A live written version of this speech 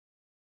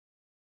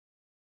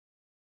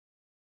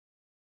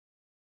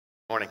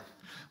Morning.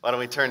 Why don't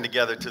we turn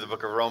together to the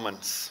book of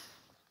Romans?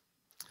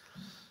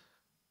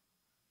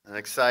 An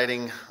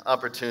exciting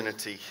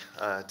opportunity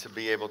to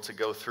be able to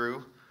go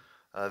through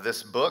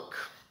this book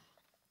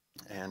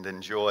and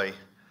enjoy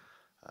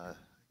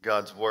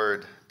God's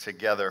word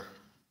together.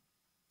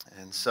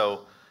 And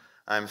so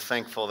I'm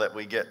thankful that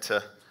we get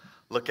to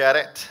look at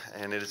it,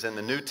 and it is in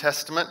the New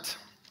Testament,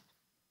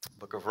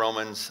 book of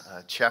Romans,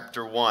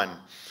 chapter 1.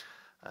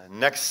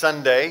 Next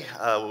Sunday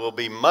will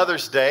be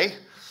Mother's Day.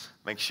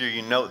 Make sure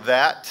you note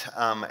that,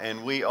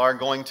 and we are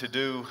going to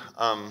do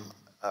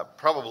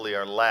probably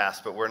our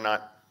last, but we're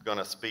not going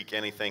to speak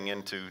anything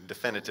into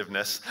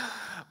definitiveness,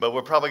 but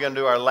we're probably going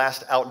to do our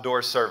last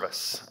outdoor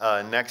service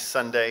next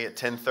Sunday at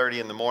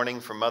 10:30 in the morning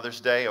for Mother's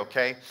Day,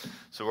 okay?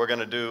 So we're going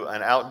to do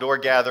an outdoor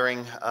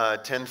gathering,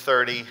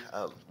 10:30,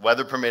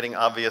 weather permitting,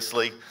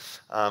 obviously,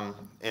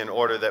 in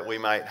order that we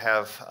might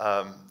have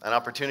an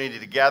opportunity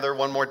to gather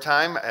one more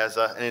time as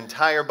an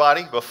entire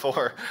body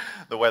before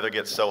the weather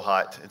gets so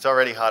hot. It's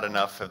already hot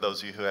enough for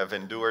those of you who have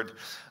endured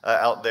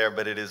out there,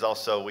 but it is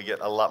also, we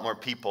get a lot more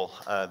people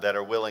that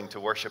are willing to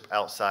worship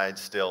outside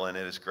still, and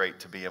it is great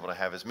to be able to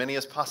have as many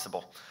as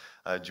possible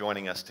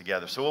joining us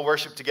together. So we'll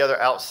worship together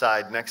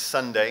outside next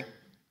Sunday,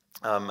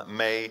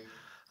 May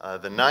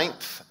the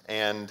 9th,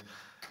 and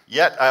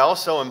yet I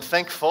also am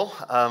thankful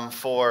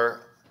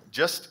for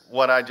just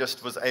what I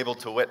just was able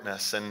to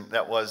witness, and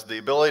that was the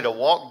ability to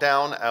walk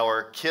down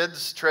our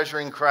Kids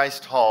Treasuring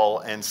Christ Hall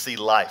and see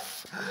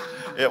life.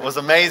 It was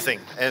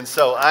amazing, and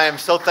so I am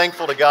so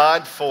thankful to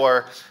God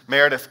for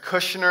Meredith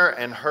Kushner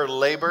and her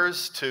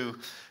labors to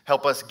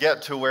help us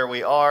get to where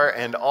we are,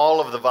 and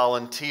all of the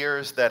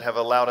volunteers that have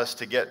allowed us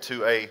to get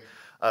to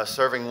a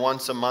serving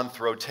once a month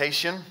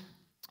rotation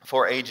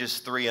for ages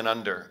 3 and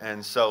under.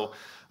 And so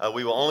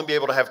we will only be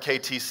able to have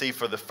KTC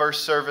for the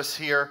first service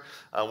here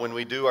when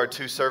we do our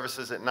 2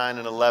 services at 9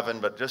 and 11,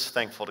 but just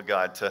thankful to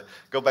God to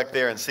go back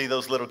there and see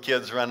those little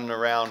kids running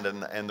around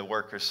and the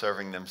workers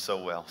serving them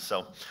so well.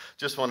 So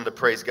just wanted to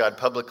praise God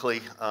publicly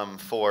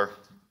for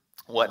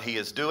what he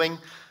is doing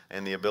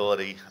and the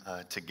ability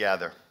to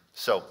gather.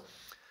 So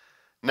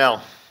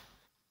now,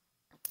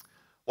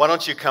 why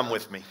don't you come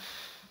with me?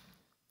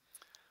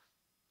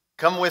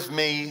 Come with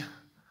me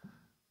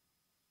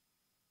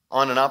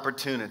on an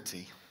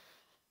opportunity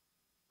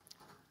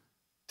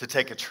to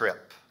take a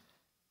trip.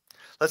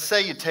 Let's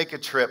say you take a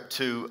trip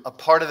to a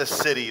part of the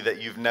city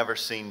that you've never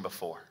seen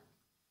before.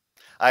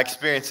 I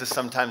experience this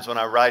sometimes when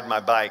I ride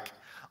my bike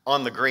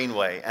on the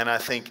Greenway, and I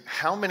think,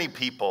 how many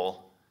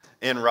people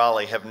in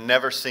Raleigh have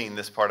never seen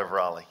this part of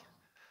Raleigh?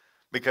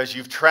 Because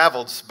you've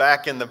traveled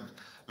back in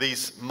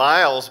these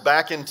miles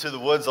back into the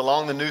woods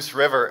along the Neuse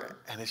River,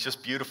 and it's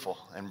just beautiful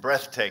and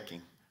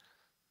breathtaking.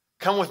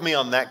 Come with me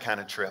on that kind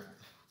of trip.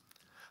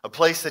 A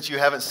place that you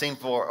haven't seen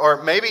before.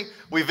 Or maybe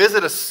we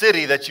visit a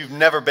city that you've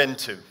never been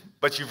to,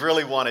 but you've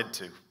really wanted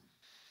to.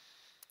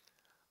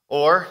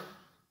 Or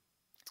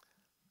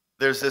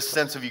there's this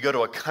sense of you go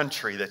to a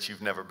country that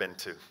you've never been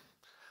to.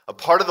 A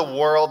part of the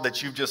world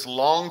that you've just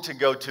longed to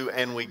go to,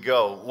 and we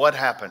go. What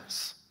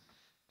happens?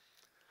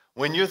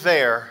 When you're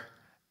there,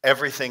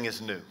 everything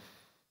is new.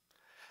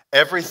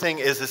 Everything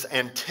is this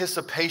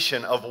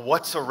anticipation of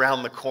what's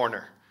around the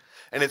corner.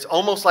 And it's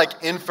almost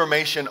like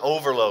information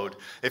overload.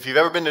 If you've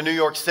ever been to New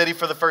York City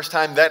for the first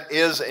time, that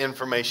is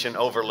information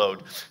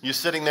overload. You're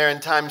sitting there in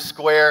Times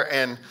Square,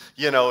 and,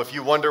 if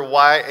you wonder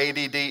why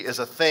ADD is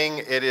a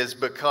thing, it is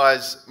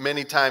because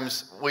many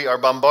times we are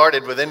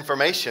bombarded with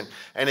information.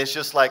 And it's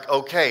just like,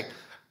 okay,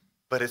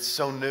 but it's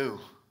so new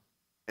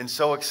and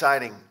so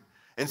exciting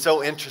and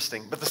so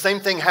interesting. But the same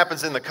thing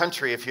happens in the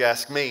country, if you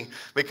ask me,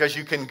 because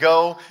you can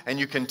go and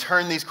you can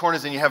turn these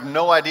corners and you have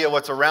no idea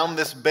what's around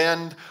this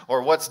bend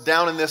or what's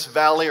down in this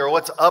valley or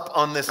what's up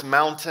on this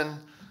mountain.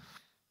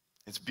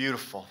 It's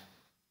beautiful.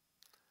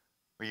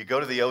 Or you go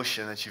to the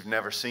ocean that you've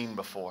never seen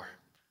before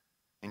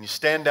and you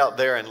stand out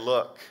there and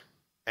look,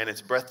 and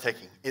it's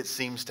breathtaking. It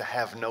seems to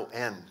have no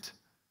end.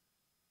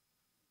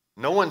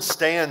 No one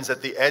stands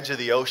at the edge of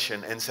the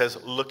ocean and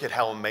says, "Look at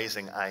how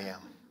amazing I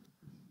am."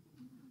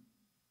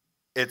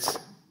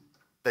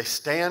 They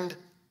stand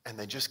and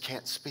they just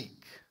can't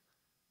speak.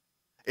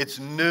 It's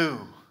new.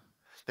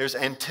 There's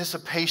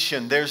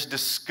anticipation. There's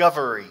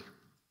discovery.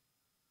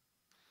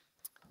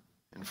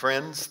 And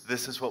friends,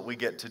 this is what we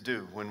get to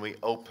do when we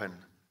open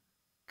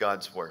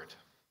God's Word.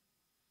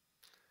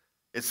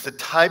 It's the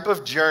type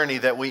of journey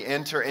that we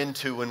enter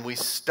into when we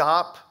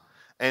stop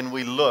and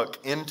we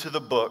look into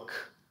the book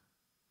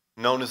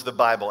known as the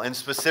Bible. And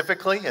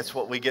specifically, it's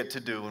what we get to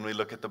do when we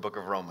look at the book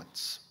of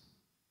Romans.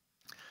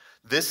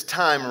 This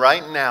time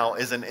right now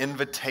is an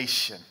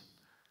invitation.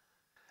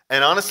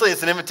 And honestly,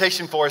 it's an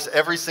invitation for us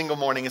every single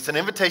morning. It's an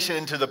invitation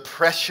into the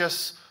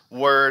precious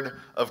Word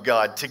of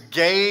God, to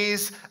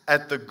gaze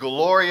at the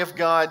glory of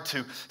God,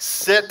 to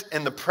sit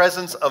in the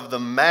presence of the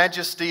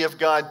majesty of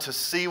God, to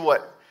see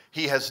what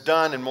he has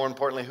done, and more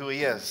importantly, who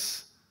he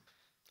is.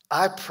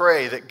 I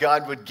pray that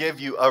God would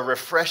give you a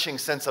refreshing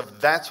sense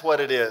of that's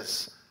what it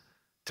is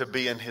to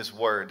be in his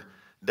Word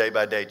day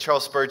by day.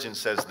 Charles Spurgeon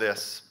says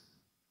this: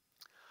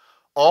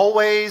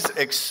 Always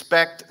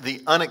expect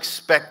the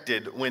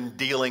unexpected when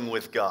dealing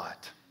with God.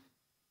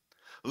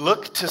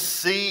 Look to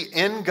see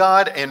in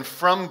God and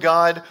from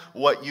God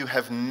what you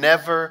have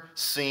never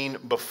seen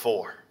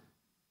before.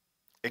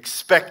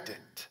 Expect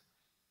it.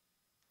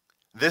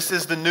 This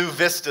is the new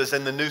vistas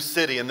in the new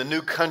city, in the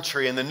new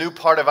country, in the new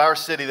part of our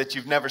city that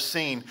you've never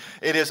seen.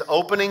 It is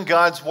opening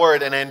God's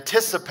word and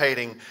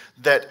anticipating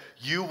that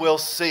you will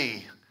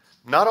see,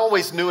 not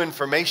always new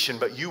information,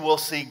 but you will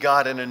see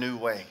God in a new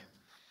way.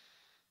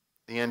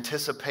 The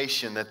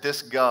anticipation that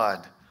this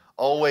God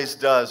always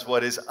does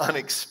what is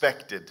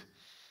unexpected.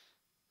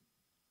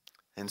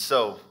 And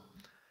so,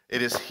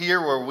 it is here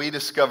where we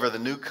discover the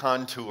new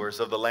contours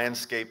of the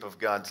landscape of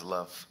God's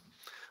love.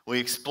 We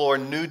explore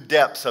new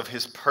depths of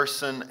his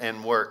person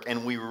and work,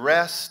 and we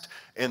rest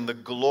in the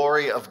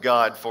glory of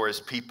God for his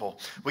people.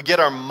 We get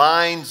our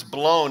minds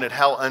blown at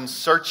how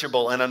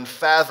unsearchable and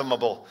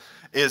unfathomable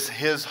is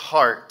his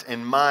heart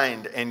and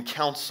mind and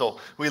counsel.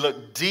 We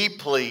look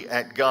deeply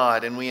at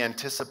God and we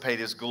anticipate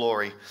his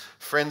glory.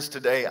 Friends,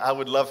 today I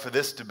would love for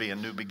this to be a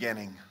new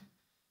beginning.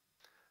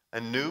 A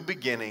new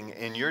beginning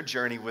in your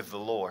journey with the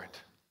Lord.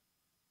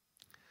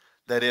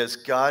 That is,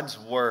 God's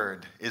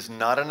word is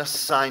not an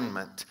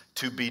assignment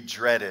to be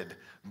dreaded,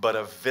 but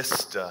a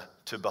vista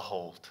to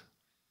behold.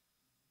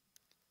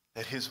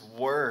 That his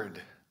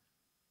word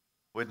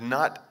would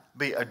not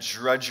be a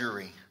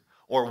drudgery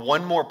or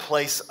one more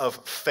place of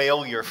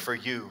failure for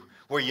you,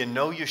 where you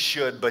know you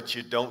should, but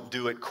you don't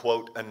do it,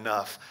 quote,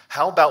 enough.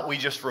 How about we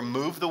just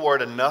remove the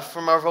word enough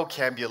from our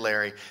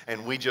vocabulary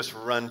and we just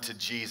run to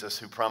Jesus,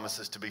 who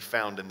promises to be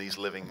found in these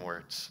living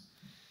words?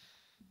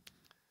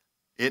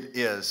 It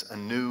is a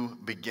new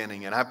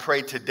beginning. And I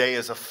pray today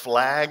is a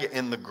flag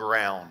in the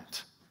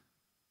ground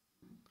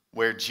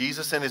where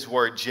Jesus and his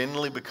word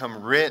genuinely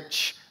become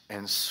rich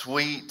and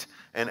sweet,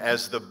 and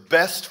as the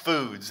best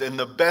foods in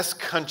the best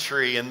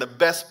country and the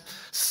best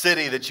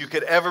city that you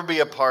could ever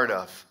be a part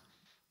of.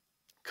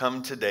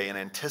 Come today and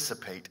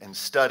anticipate and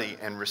study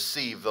and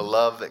receive the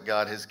love that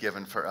God has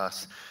given for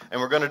us.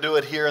 And we're going to do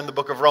it here in the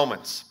book of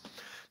Romans.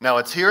 Now,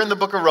 it's here in the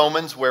book of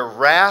Romans where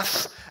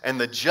wrath and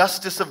the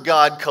justice of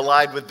God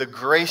collide with the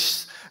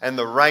grace and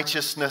the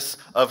righteousness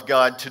of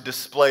God to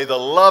display the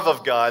love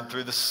of God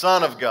through the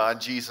Son of God,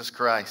 Jesus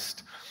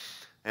Christ.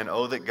 And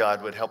oh, that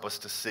God would help us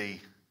to see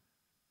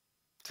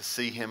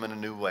him in a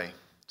new way.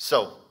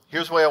 So,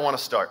 here's where I want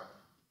to start.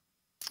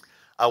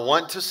 I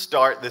want to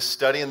start this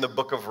study in the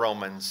book of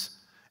Romans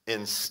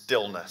in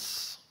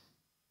stillness.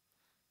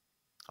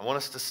 I want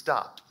us to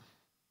stop.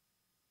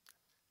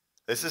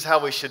 This is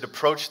how we should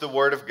approach the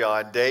Word of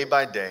God day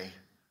by day,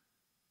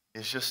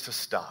 is just to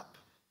stop.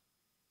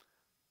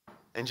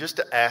 And just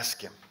to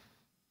ask him.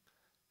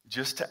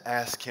 Just to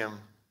ask him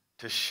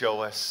to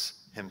show us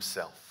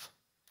himself.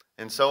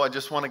 And so I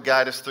just want to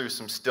guide us through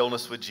some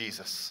stillness with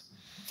Jesus.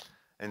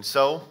 And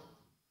so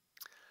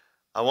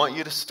I want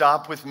you to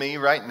stop with me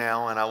right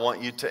now, and I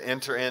want you to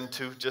enter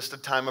into just a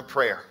time of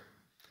prayer.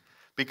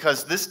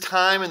 Because this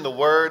time in the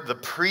Word, the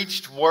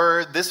preached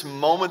Word, this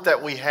moment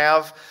that we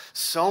have,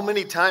 so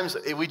many times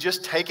we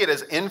just take it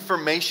as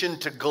information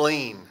to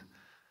glean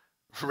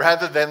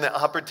rather than the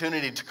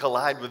opportunity to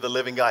collide with the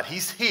living God.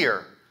 He's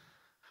here.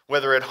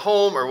 Whether at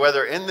home or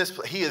whether in this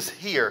place, he is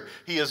here.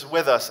 He is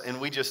with us, and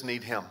we just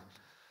need him.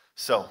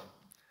 So,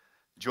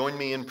 join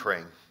me in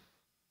praying.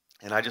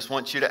 And I just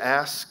want you to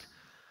ask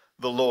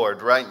the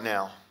Lord right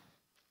now,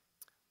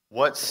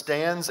 what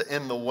stands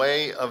in the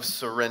way of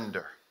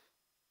surrender?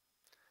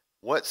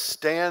 What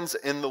stands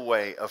in the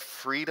way of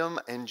freedom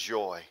and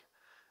joy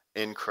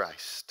in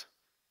Christ?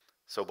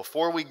 So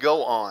before we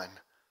go on,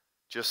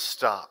 just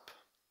stop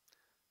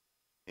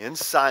in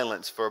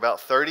silence for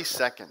about 30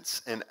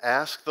 seconds and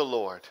ask the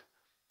Lord,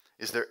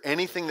 is there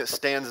anything that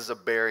stands as a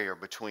barrier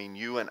between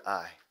you and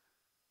I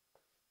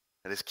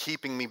that is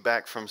keeping me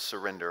back from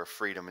surrender of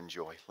freedom and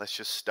joy? Let's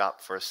just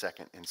stop for a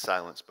second in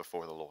silence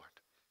before the Lord.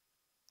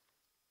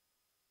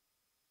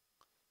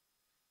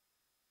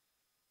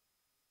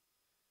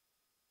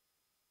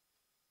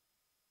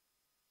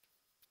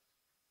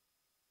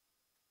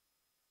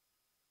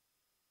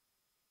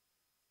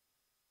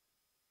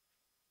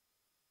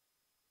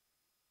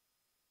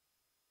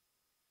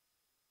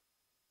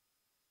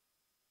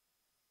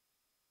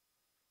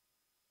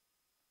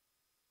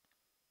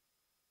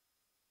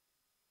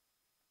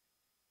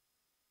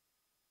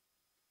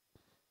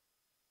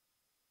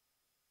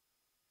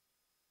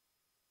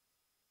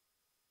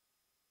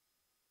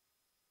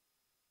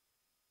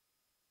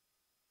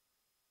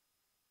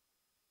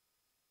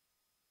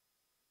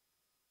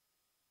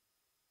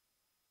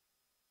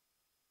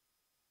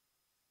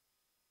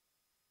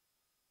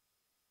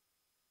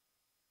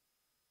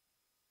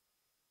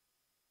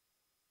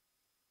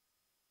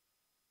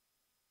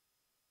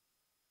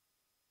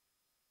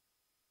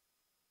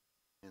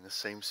 In the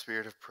same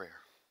spirit of prayer,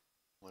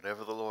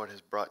 whatever the Lord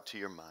has brought to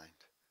your mind,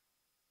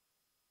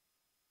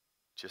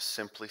 just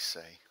simply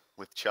say,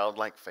 with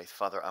childlike faith,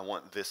 Father, I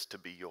want this to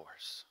be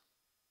yours.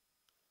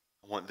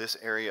 I want this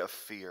area of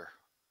fear,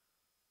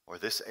 or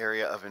this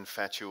area of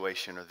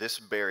infatuation, or this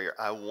barrier.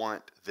 I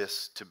want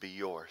this to be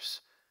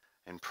yours.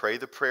 and pray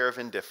the prayer of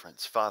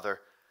indifference. Father,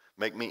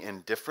 make me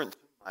indifferent to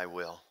my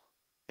will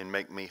and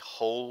make me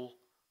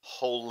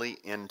wholly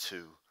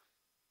into,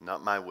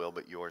 not my will,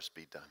 but yours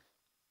be done.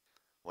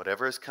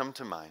 Whatever has come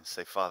to mind,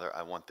 say, Father,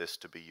 I want this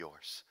to be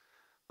yours.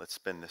 Let's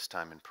spend this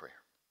time in prayer.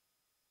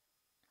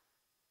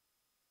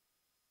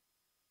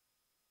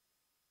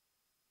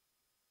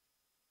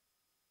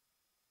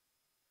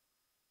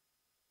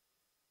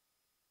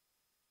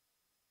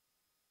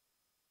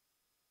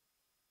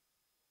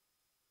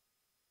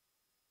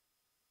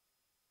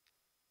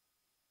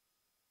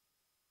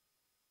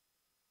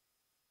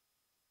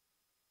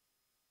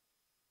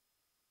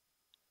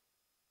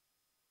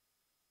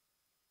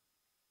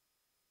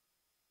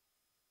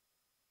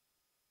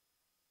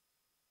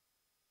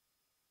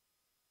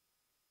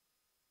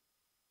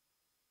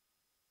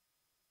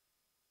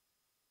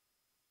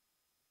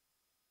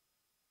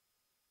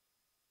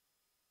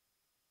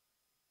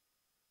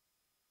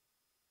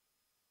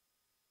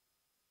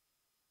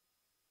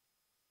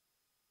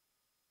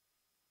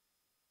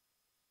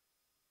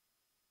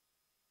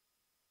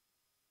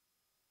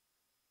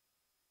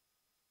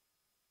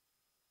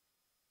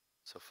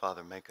 So,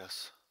 Father, make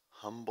us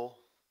humble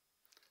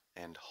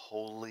and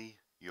wholly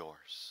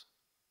yours.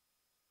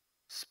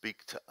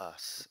 Speak to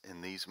us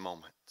in these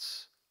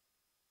moments.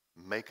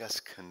 Make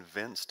us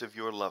convinced of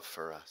your love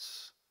for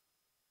us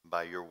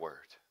by your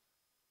word.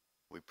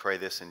 We pray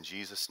this in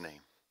Jesus'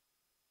 name.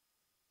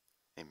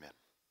 Amen.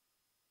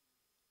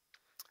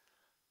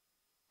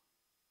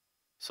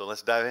 So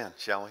let's dive in,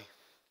 shall we?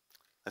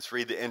 Let's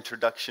read the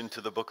introduction to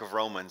the book of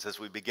Romans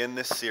as we begin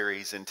this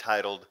series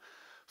entitled,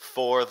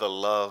 For the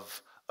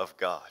Love of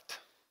God.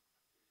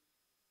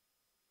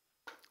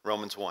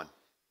 Romans 1,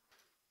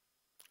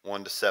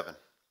 1-7.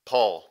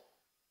 Paul,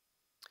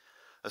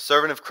 a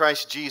servant of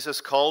Christ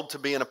Jesus, called to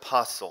be an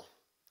apostle,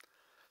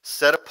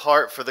 set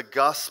apart for the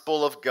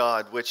gospel of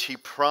God, which he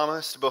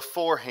promised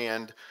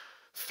beforehand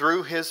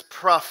through his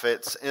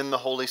prophets in the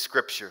Holy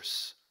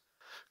Scriptures,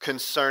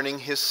 concerning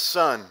his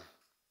Son,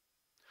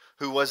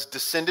 who was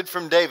descended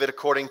from David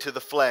according to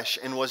the flesh,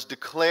 and was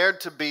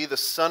declared to be the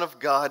Son of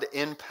God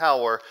in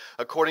power,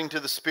 according to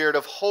the Spirit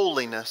of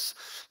holiness,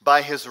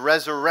 by his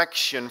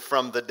resurrection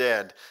from the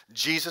dead,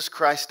 Jesus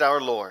Christ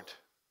our Lord,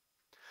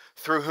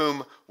 through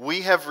whom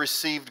we have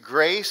received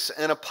grace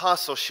and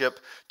apostleship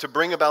to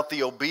bring about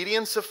the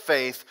obedience of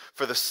faith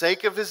for the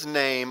sake of his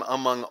name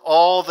among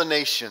all the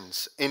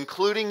nations,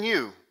 including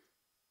you,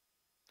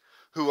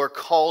 who are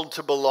called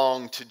to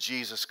belong to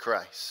Jesus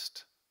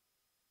Christ.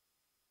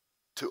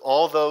 To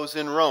all those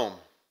in Rome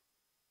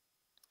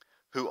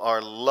who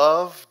are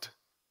loved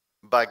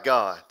by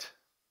God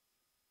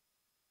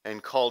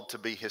and called to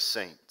be his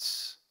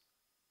saints,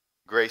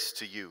 grace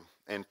to you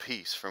and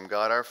peace from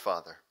God our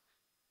Father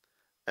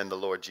and the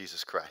Lord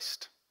Jesus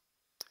Christ.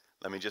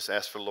 Let me just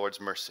ask for the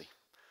Lord's mercy.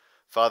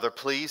 Father,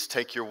 please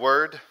take your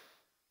word,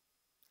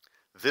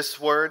 this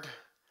word,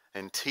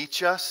 and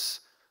teach us,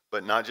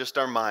 but not just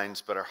our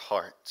minds, but our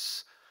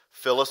hearts.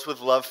 Fill us with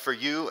love for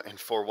you and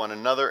for one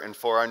another and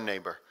for our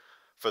neighbor,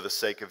 for the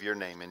sake of your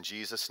name. In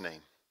Jesus'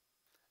 name,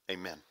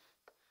 amen.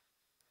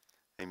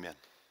 Amen.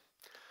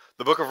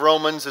 The book of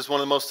Romans is one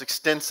of the most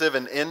extensive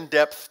and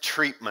in-depth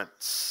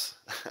treatments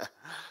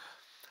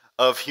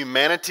of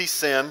humanity's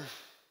sin,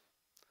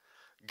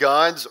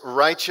 God's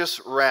righteous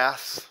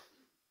wrath,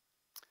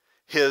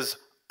 his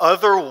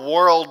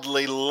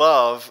otherworldly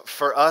love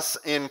for us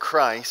in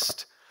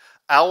Christ,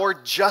 our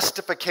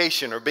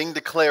justification or being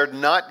declared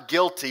not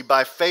guilty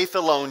by faith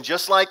alone,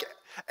 just like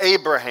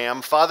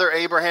Abraham, Father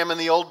Abraham in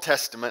the Old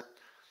Testament.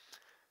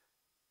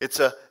 It's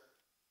a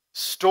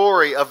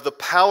story of the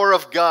power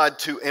of God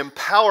to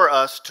empower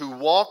us to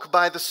walk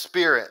by the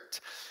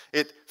Spirit.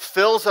 It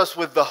fills us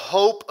with the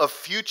hope of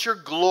future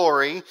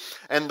glory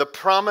and the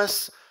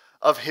promise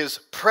of his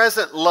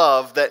present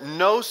love, that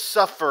no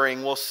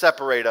suffering will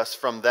separate us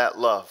from that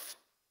love.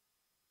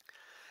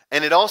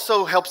 And it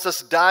also helps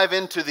us dive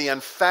into the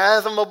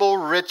unfathomable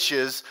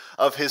riches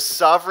of his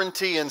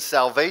sovereignty and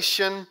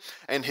salvation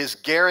and his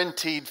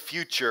guaranteed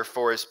future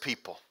for his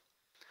people.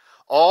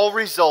 All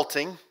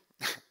resulting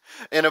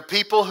in a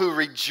people who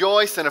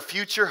rejoice in a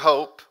future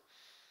hope,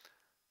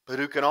 but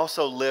who can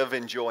also live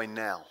in joy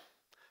now,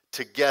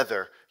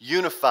 together,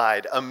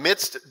 unified,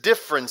 amidst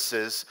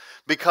differences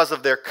because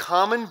of their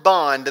common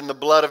bond in the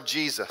blood of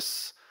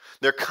Jesus.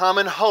 Their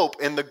common hope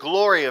in the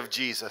glory of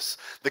Jesus,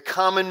 the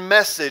common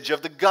message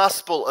of the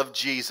gospel of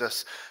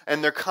Jesus,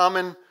 and their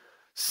common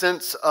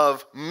sense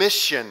of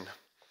mission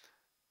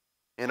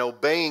in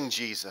obeying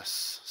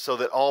Jesus so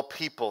that all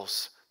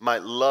peoples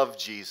might love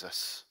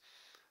Jesus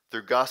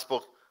through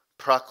gospel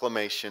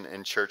proclamation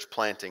and church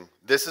planting.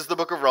 This is the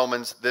book of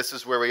Romans. This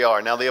is where we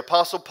are. Now, the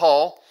Apostle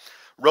Paul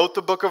wrote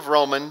the book of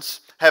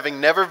Romans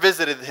having never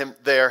visited him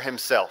there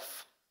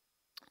himself.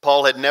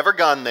 Paul had never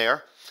gone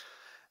there,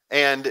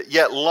 and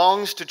yet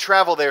longs to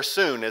travel there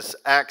soon, as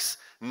Acts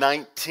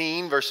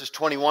 19 verses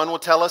 21 will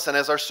tell us, and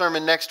as our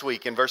sermon next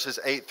week in verses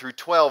 8 through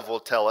 12 will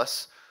tell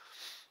us,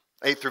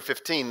 8 through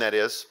 15 that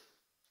is.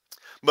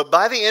 But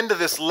by the end of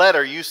this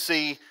letter, you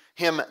see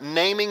him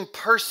naming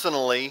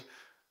personally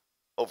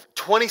over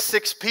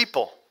 26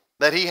 people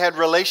that he had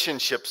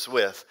relationships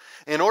with,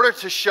 in order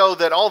to show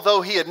that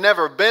although he had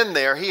never been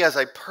there, he has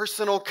a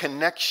personal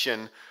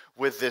connection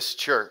with this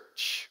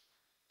church.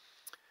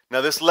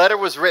 Now, this letter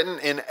was written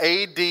in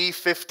AD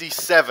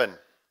 57.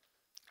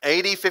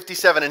 AD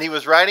 57, and he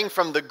was writing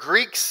from the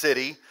Greek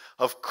city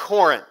of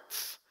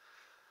Corinth.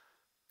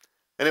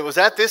 And it was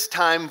at this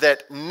time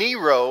that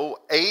Nero,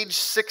 age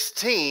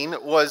 16,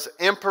 was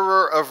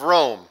emperor of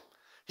Rome.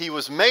 He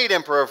was made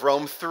emperor of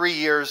Rome 3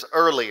 years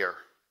earlier.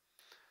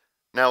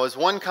 Now, as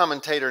one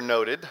commentator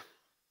noted,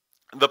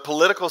 the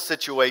political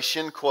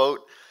situation,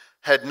 quote,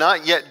 had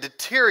not yet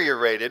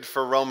deteriorated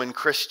for Roman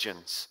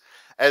Christians,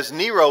 as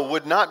Nero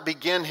would not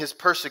begin his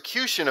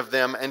persecution of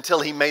them until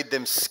he made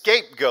them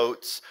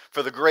scapegoats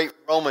for the great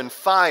Roman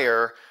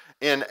fire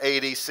in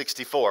AD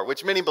 64,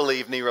 which many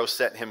believe Nero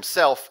set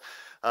himself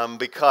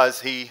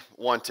because he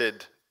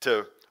wanted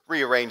to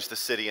rearrange the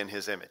city in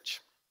his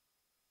image.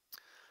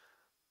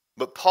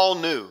 But Paul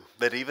knew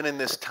that even in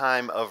this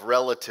time of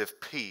relative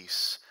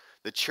peace,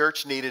 the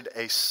church needed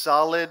a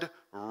solid,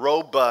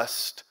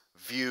 robust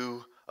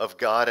view of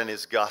God and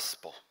his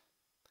gospel.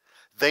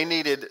 They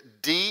needed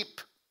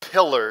deep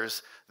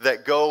pillars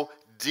that go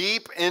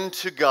deep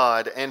into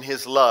God and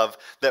his love,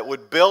 that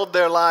would build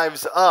their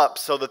lives up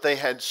so that they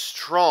had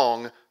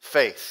strong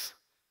faith.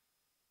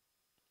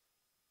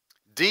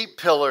 Deep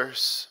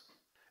pillars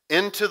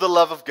into the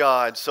love of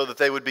God so that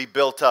they would be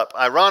built up.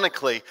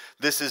 Ironically,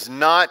 this is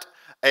not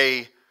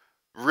a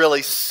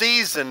really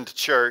seasoned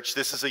church.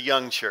 This is a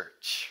young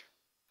church.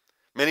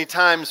 Many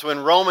times when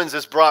Romans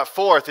is brought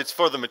forth, it's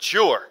for the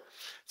mature.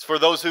 It's for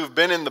those who've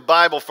been in the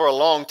Bible for a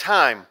long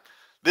time.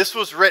 This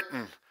was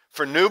written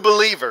for new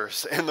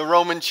believers in the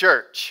Roman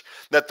church,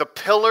 that the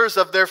pillars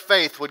of their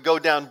faith would go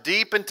down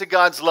deep into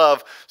God's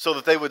love so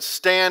that they would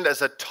stand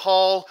as a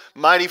tall,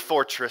 mighty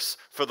fortress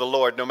for the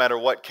Lord no matter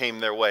what came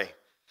their way.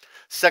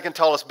 Second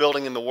tallest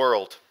building in the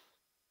world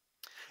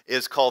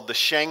is called the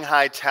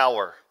Shanghai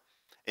Tower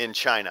in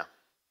China.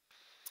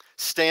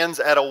 Stands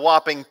at a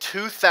whopping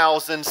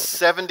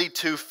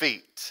 2,072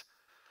 feet.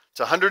 It's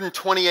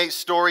 128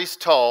 stories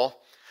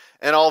tall,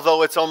 and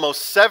although it's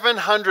almost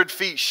 700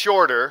 feet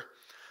shorter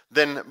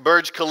than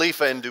Burj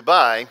Khalifa in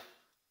Dubai,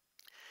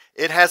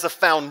 it has a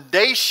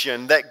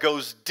foundation that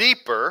goes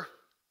deeper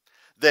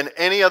than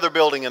any other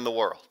building in the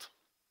world.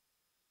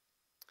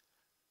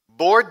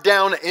 Bored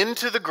down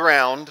into the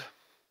ground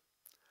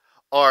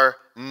are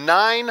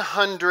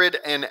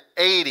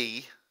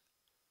 980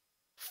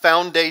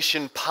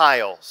 foundation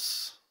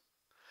piles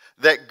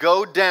that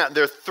go down.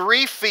 They're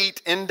 3 feet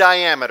in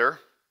diameter,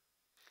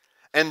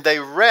 and they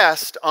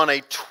rest on a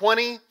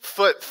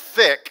 20-foot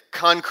thick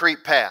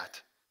concrete pad.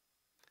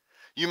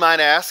 You might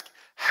ask,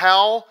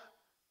 how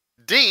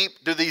deep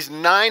do these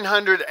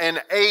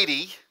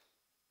 980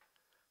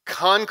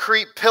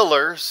 concrete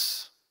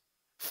pillars,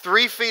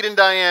 3 feet in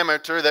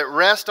diameter, that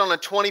rest on a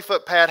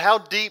 20-foot pad, how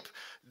deep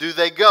do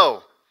they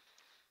go?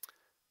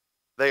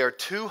 They are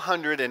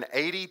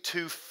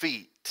 282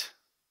 feet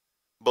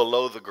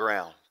below the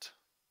ground.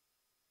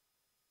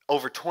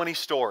 Over 20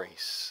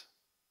 stories.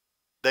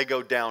 They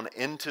go down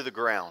into the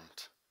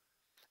ground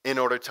in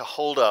order to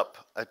hold up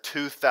a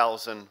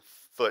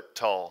 2,000-foot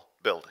tall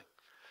building.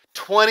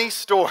 20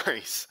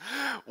 stories.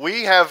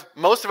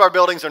 Most of our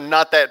buildings are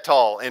not that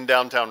tall in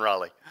downtown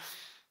Raleigh.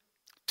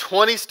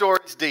 20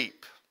 stories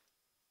deep.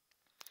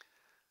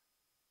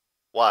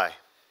 Why?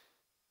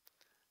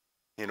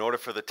 In order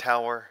for the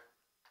tower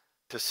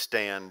to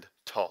stand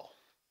tall.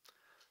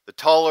 The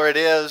taller it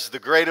is, the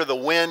greater the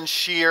wind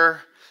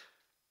shear,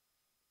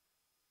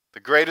 the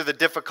greater the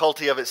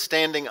difficulty of it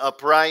standing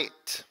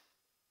upright.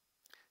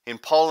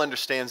 And Paul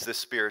understands this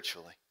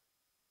spiritually.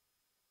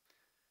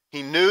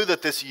 He knew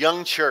that this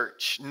young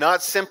church,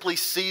 not simply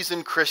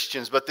seasoned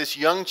Christians, but this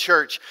young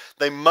church,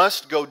 they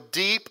must go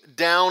deep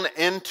down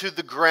into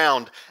the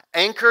ground,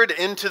 anchored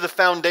into the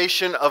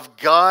foundation of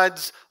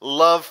God's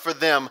love for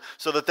them,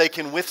 so that they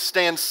can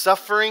withstand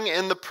suffering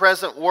in the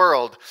present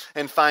world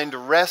and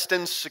find rest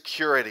and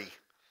security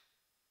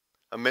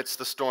amidst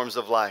the storms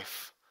of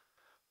life.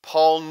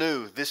 Paul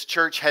knew this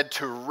church had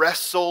to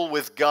wrestle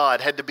with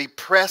God, had to be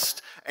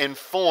pressed and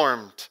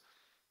formed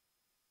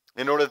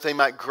in order that they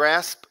might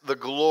grasp the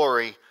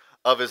glory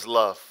of his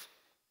love.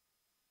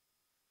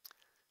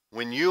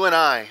 When you and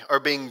I are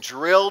being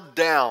drilled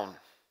down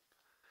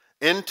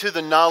into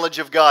the knowledge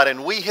of God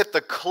and we hit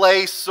the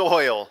clay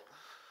soil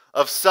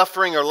of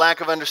suffering or lack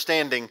of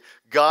understanding,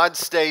 God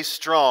stays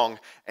strong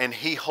and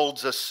he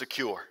holds us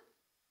secure.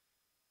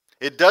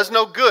 It does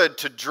no good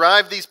to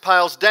drive these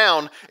piles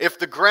down if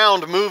the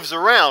ground moves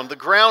around. The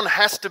ground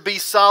has to be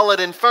solid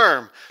and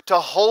firm to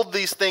hold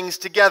these things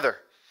together.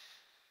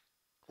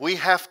 We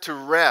have to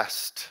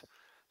rest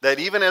that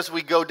even as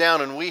we go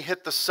down and we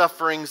hit the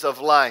sufferings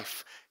of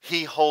life,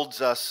 he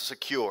holds us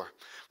secure.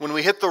 When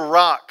we hit the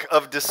rock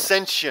of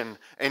dissension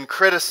and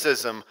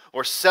criticism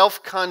or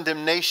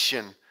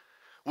self-condemnation,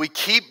 We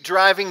keep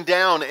driving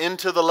down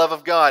into the love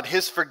of God,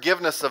 His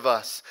forgiveness of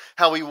us,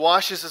 how He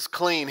washes us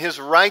clean, His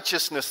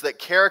righteousness that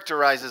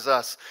characterizes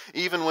us,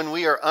 even when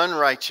we are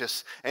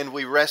unrighteous, and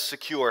we rest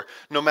secure.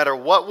 No matter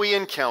what we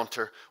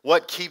encounter,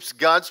 what keeps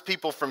God's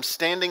people from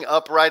standing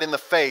upright in the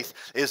faith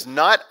is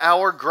not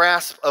our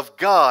grasp of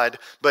God,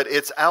 but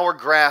it's our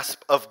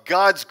grasp of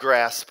God's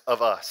grasp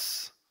of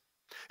us.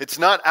 It's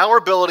not our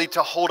ability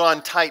to hold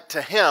on tight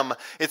to Him,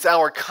 it's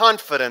our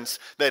confidence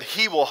that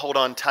He will hold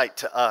on tight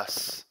to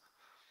us.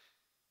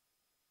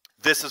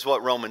 This is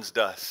what Romans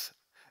does.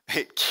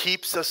 It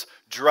keeps us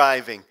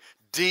driving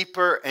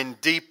deeper and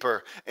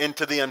deeper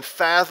into the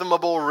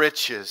unfathomable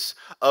riches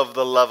of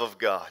the love of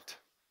God.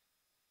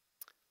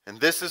 And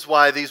this is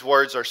why these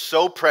words are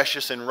so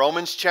precious in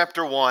Romans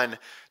chapter 1.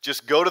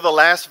 Just go to the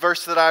last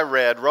verse that I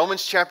read,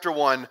 Romans chapter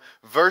 1,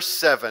 verse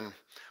 7,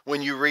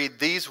 when you read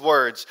these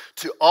words,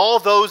 to all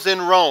those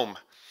in Rome.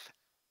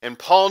 And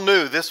Paul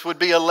knew this would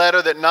be a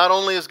letter that not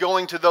only is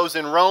going to those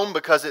in Rome,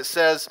 because it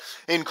says,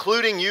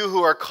 including you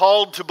who are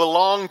called to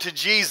belong to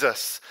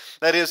Jesus.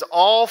 That is,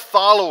 all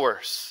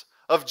followers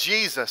of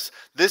Jesus.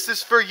 This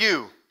is for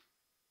you.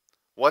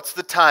 What's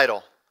the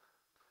title?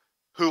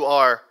 Who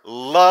are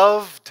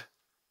loved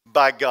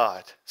by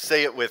God.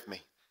 Say it with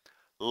me.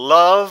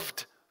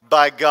 Loved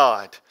by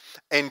God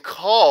and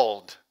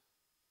called,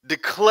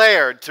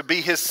 declared to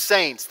be His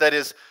saints. That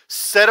is,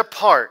 set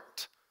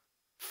apart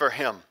for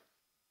Him.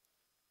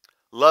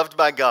 Loved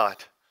by God.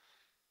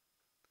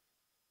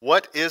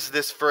 What is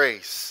this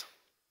phrase?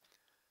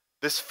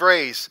 This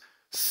phrase,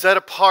 set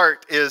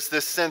apart, is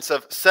this sense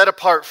of set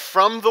apart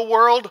from the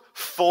world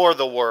for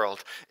the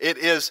world. It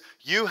is,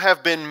 you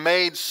have been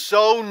made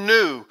so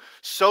new,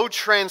 so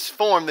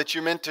transformed that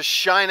you're meant to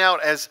shine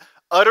out as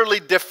utterly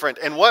different.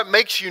 And what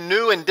makes you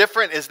new and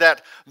different is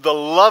that the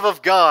love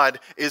of God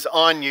is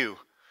on you.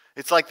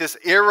 It's like this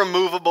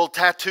irremovable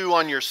tattoo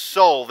on your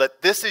soul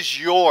that this is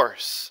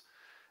yours.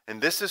 And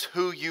this is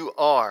who you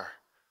are.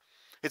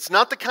 It's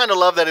not the kind of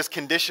love that is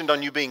conditioned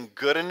on you being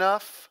good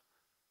enough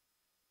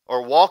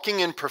or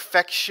walking in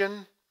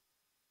perfection.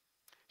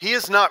 He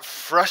is not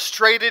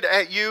frustrated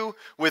at you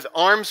with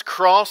arms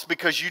crossed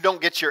because you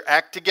don't get your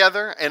act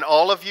together. And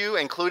all of you,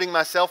 including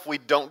myself, we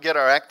don't get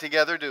our act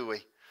together, do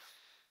we?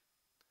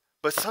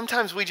 But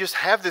sometimes we just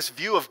have this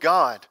view of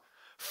God,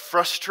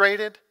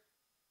 frustrated,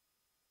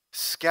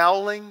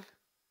 scowling.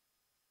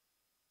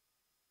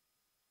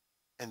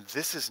 And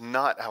this is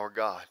not our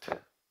God.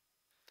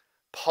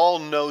 Paul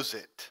knows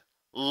it.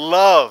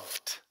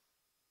 Loved.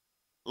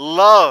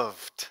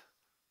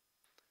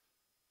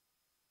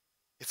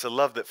 It's a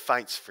love that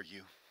fights for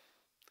you.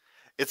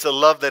 It's a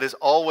love that is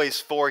always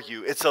for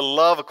you. It's a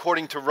love,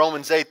 according to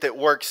Romans 8, that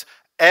works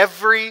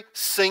every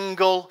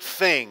single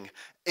thing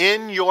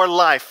in your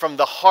life, from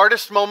the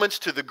hardest moments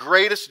to the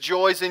greatest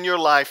joys in your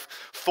life,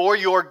 for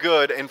your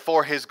good and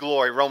for His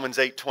glory. Romans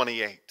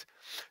 8:28.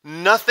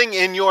 Nothing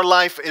in your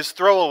life is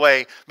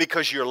throwaway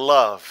because you're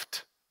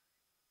loved.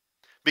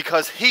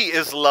 Because He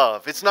is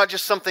love. It's not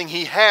just something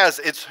He has,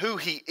 it's who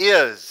He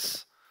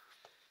is.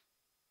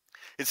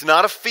 It's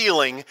not a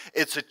feeling,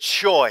 it's a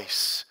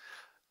choice.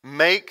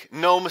 Make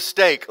no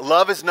mistake,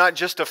 love is not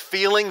just a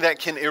feeling that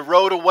can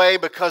erode away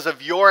because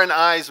of your and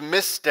I's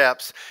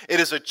missteps.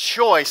 It is a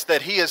choice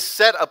that He has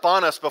set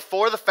upon us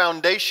before the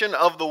foundation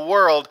of the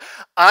world.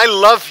 I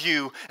love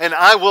you and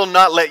I will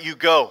not let you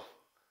go.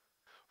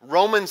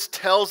 Romans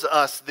tells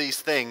us these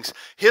things.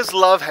 His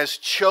love has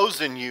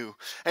chosen you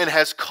and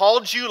has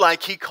called you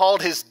like He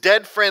called His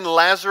dead friend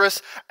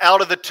Lazarus out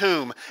of the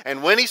tomb.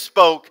 And when He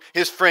spoke,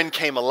 his friend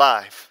came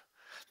alive.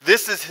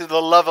 This is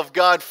the love of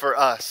God for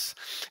us.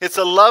 It's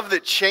a love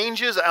that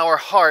changes our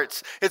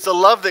hearts. It's a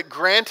love that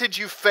granted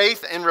you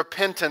faith and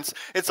repentance.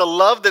 It's a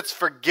love that's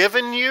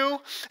forgiven you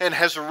and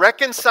has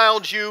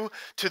reconciled you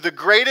to the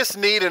greatest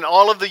need in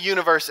all of the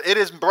universe. It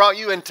has brought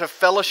you into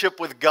fellowship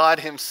with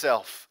God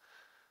Himself.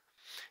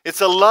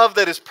 It's a love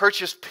that has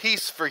purchased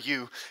peace for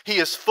you. He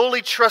is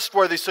fully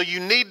trustworthy, so you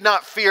need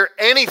not fear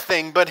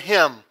anything but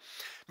Him,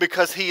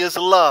 because He is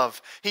love.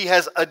 He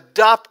has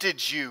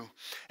adopted you,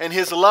 and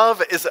His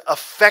love is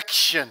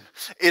affection.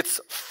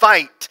 It's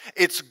fight.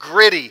 It's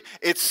gritty.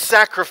 It's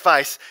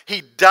sacrifice.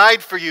 He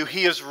died for you.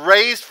 He is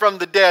raised from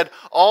the dead,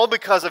 all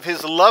because of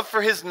His love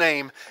for His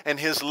name and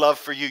His love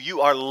for you.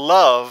 You are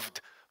loved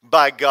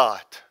by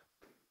God.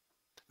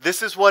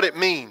 This is what it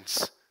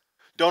means.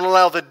 Don't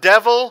allow the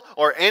devil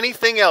or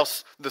anything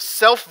else, the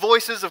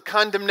self-voices of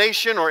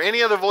condemnation or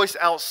any other voice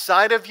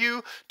outside of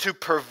you, to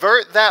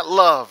pervert that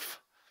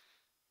love.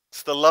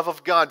 It's the love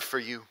of God for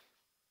you.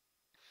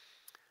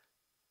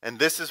 And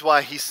this is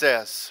why He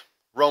says,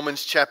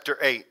 Romans chapter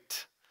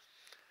 8,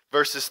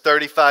 verses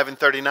 35 and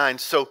 39,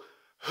 so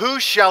who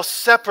shall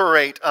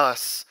separate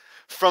us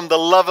from the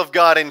love of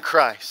God in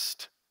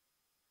Christ?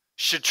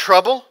 Should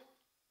trouble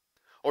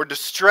or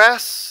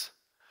distress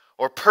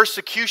or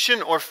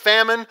persecution, or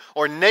famine,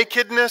 or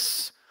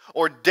nakedness,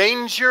 or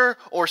danger,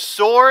 or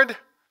sword?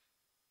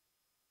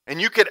 And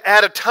you could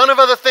add a ton of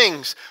other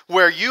things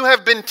where you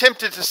have been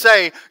tempted to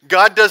say,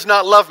 God does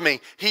not love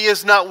me. He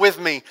is not with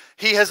me.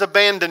 He has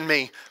abandoned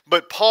me.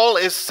 But Paul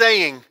is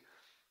saying,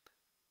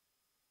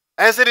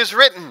 as it is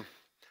written,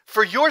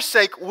 for your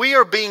sake we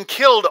are being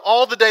killed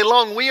all the day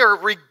long. We are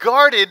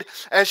regarded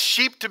as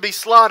sheep to be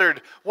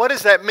slaughtered. What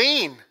does that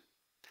mean?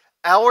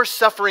 Our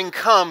suffering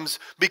comes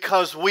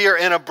because we are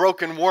in a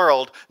broken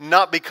world,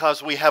 not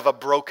because we have a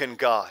broken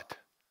God.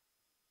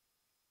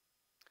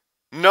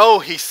 No,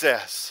 he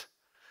says.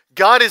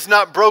 God is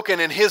not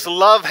broken and His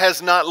love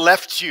has not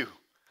left you.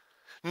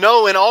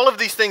 No, in all of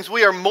these things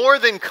we are more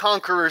than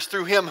conquerors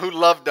through Him who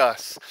loved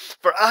us.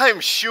 For I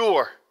am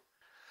sure,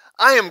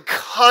 I am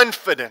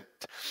confident,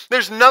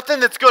 there's nothing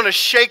that's going to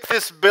shake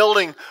this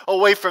building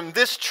away from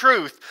this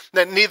truth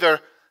that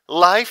neither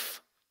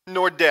life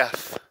nor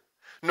death,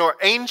 nor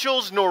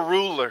angels, nor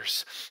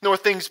rulers, nor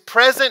things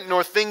present,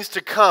 nor things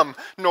to come,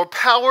 nor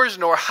powers,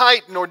 nor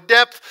height, nor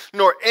depth,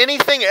 nor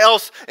anything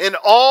else in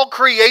all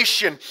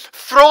creation.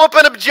 Throw up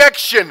an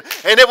objection,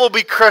 and it will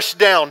be crushed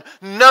down.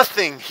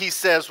 Nothing, he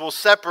says, will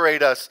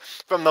separate us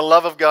from the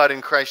love of God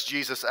in Christ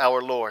Jesus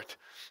our Lord.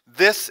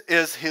 This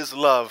is His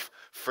love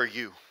for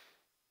you.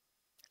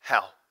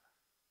 How?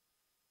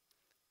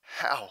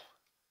 How?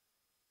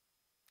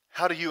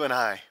 How do you and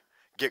I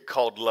get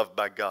called loved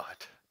by God?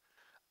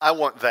 I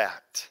want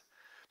that.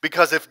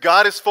 Because if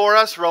God is for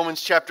us,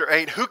 Romans chapter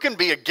 8, who can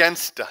be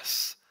against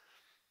us?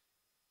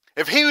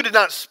 If He who did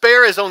not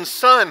spare His own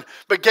Son,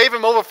 but gave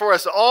Him over for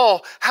us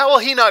all, how will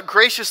He not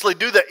graciously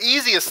do the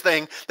easiest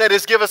thing, that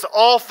is, give us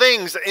all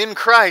things in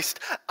Christ?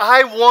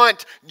 I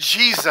want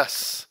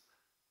Jesus.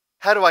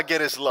 How do I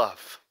get His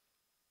love?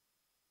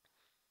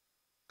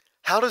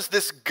 How does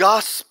this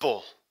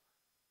gospel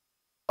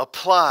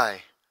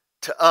apply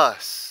to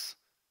us?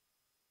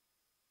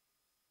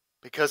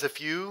 Because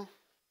if you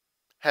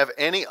have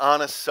any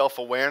honest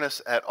self-awareness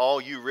at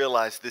all, you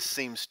realize this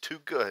seems too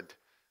good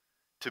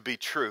to be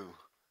true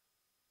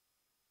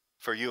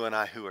for you and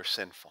I who are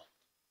sinful,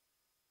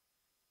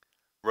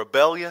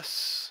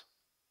 rebellious,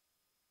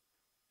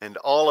 and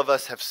all of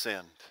us have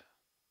sinned,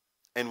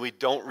 and we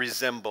don't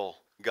resemble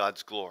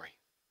God's glory.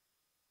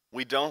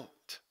 We don't.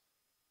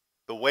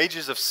 The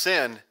wages of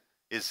sin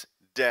is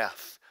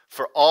death.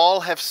 For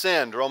all have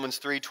sinned, Romans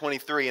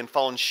 3:23, and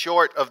fallen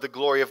short of the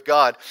glory of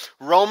God.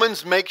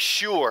 Romans makes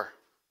sure,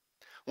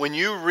 when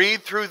you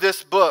read through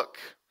this book,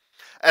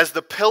 as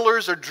the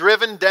pillars are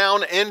driven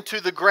down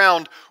into the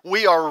ground,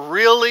 we are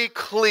really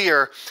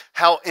clear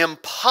how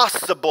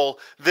impossible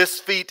this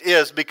feat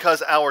is,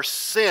 because our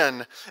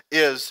sin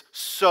is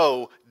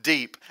so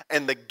deep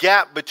and the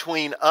gap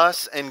between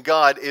us and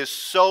God is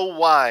so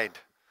wide.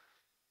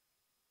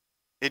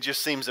 It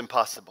just seems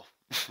impossible.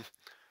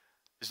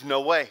 There's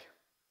no way.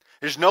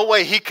 There's no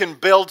way He can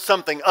build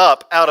something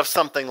up out of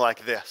something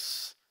like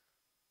this.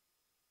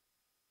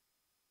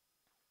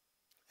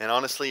 And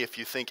honestly, if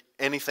you think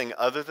anything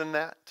other than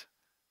that,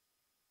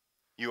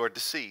 you are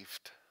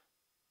deceived.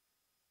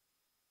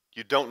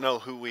 You don't know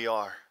who we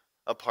are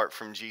apart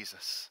from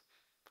Jesus.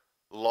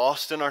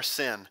 Lost in our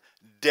sin,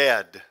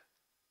 dead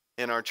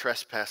in our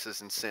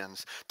trespasses and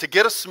sins. To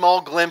get a small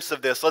glimpse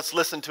of this, let's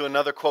listen to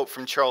another quote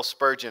from Charles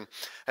Spurgeon.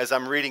 As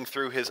I'm reading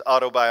through his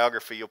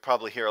autobiography, you'll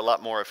probably hear a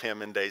lot more of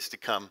him in days to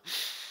come.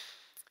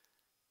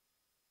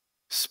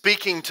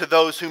 Speaking to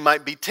those who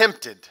might be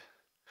tempted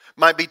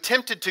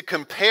to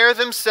compare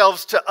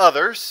themselves to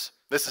others.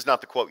 This is not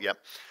the quote yet.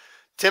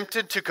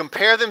 Tempted to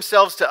compare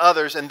themselves to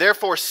others and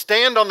therefore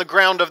stand on the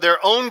ground of their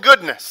own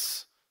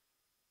goodness.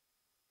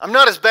 I'm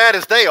not as bad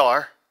as they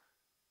are.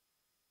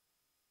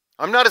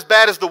 I'm not as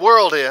bad as the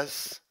world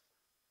is.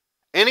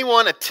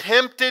 Anyone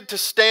attempted to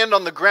stand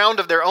on the ground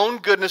of their own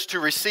goodness to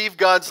receive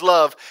God's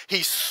love,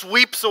 he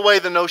sweeps away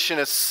the notion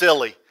as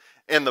silly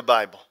in the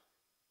Bible.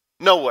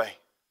 No way.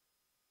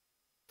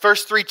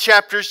 First 3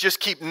 chapters just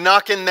keep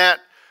knocking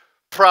that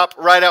prop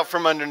right out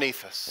from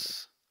underneath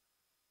us.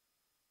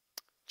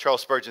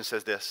 Charles Spurgeon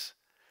says this: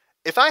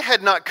 if I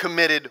had not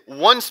committed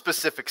one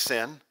specific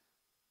sin,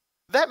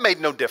 that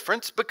made no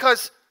difference,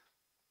 because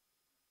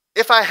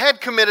if I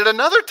had committed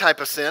another type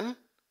of sin,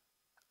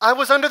 I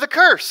was under the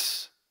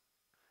curse.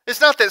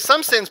 It's not that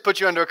some sins put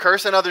you under a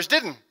curse and others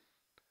didn't.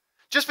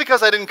 Just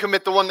because I didn't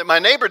commit the one that my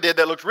neighbor did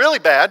that looked really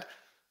bad,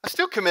 I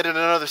still committed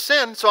another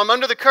sin, so I'm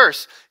under the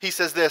curse. He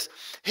says this: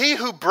 he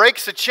who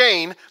breaks a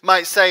chain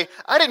might say,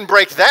 I didn't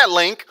break that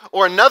link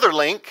or another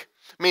link,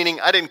 meaning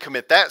I didn't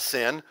commit that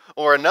sin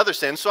or another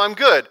sin, so I'm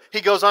good.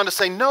 He goes on to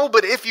say, no,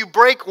 but if you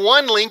break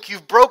one link,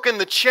 you've broken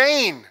the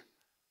chain.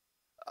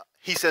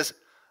 He says,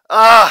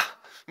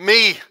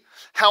 me,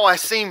 how I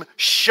seem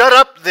shut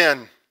up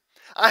then.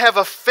 I have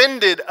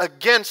offended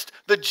against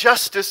the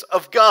justice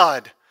of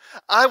God.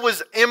 I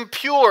was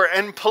impure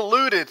and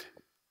polluted.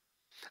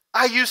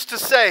 I used to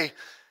say,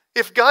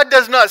 if God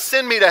does not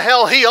send me to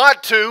hell, He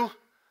ought to.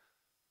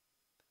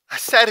 I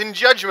sat in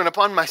judgment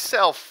upon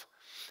myself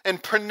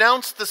and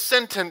pronounced the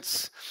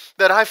sentence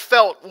that I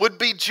felt would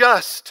be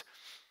just.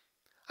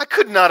 I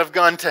could not have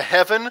gone to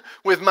heaven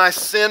with my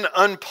sin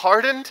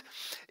unpardoned.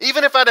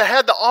 even if I'd have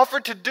had the offer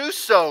to do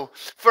so,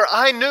 for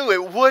I knew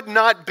it would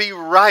not be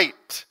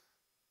right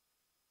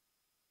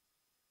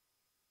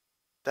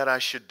that I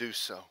should do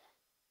so.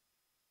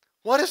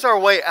 What is our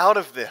way out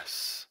of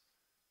this?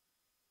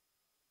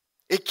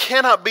 It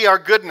cannot be our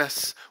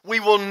goodness. We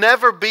will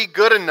never be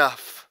good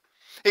enough.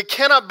 It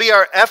cannot be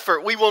our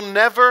effort. We will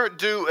never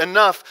do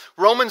enough.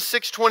 Romans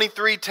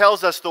 6:23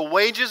 tells us the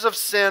wages of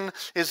sin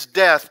is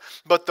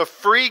death, but the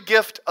free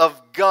gift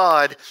of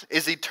God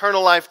is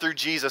eternal life through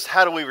Jesus.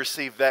 How do we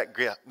receive that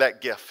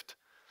gift?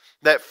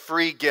 That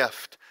free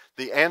gift?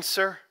 The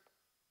answer?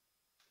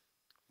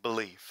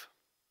 Believe.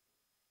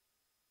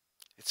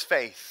 It's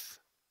faith.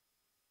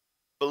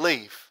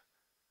 Believe.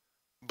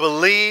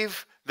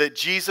 Believe that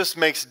Jesus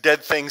makes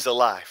dead things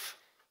alive.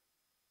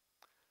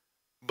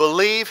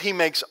 Believe He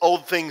makes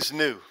old things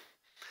new.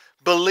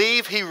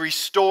 Believe He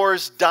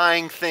restores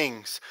dying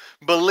things.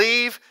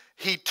 Believe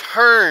He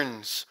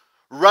turns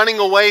running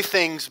away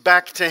things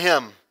back to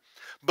Him.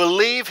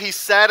 Believe He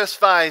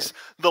satisfies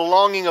the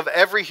longing of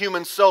every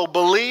human soul.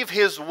 Believe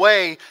His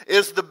way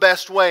is the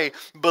best way.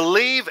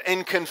 Believe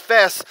and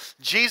confess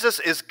Jesus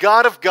is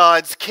God of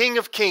gods, King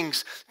of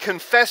kings.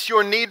 Confess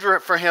your need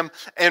for Him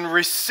and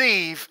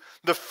receive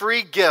the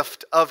free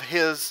gift of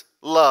His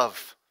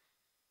love.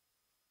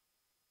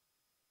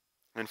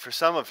 And for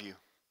some of you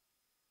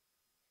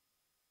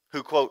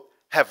who, quote,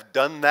 have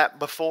done that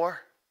before,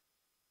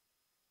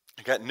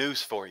 I got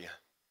news for you.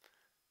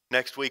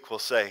 Next week we'll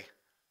say,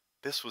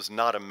 this was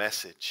not a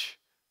message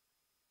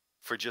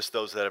for just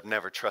those that have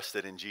never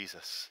trusted in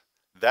Jesus.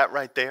 That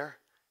right there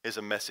is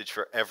a message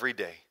for every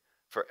day,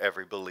 for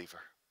every believer.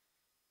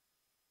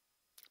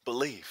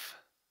 Believe.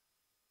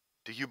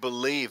 Do you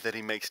believe that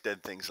He makes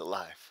dead things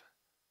alive?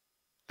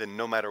 Then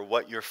no matter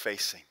what you're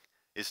facing,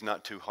 it's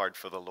not too hard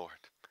for the Lord.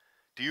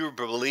 Do you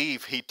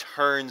believe He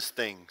turns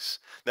things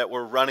that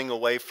were running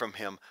away from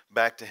Him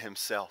back to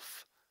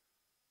Himself?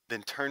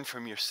 Then turn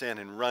from your sin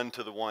and run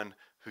to the one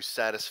who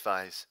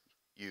satisfies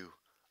you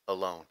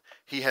alone.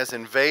 He has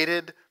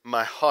invaded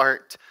my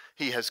heart.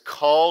 He has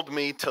called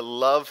me to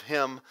love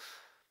Him.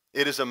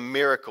 It is a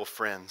miracle,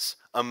 friends.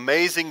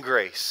 Amazing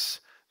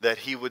grace that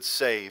He would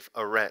save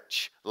a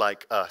wretch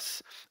like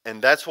us. And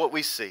that's what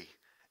we see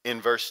in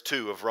verse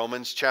 2 of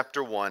Romans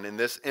chapter 1. In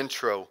this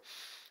intro,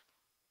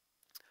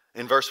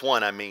 in verse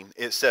 1,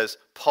 it says,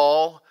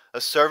 Paul,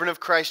 a servant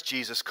of Christ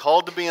Jesus,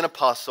 called to be an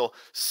apostle,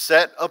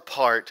 set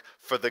apart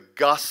for the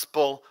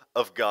gospel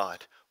of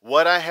God.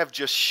 What I have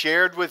just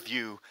shared with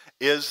you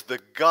is the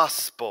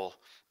gospel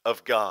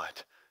of God.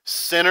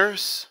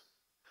 Sinners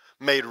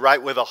made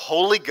right with a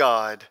holy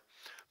God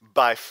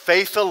by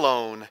faith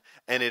alone,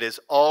 and it is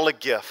all a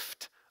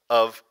gift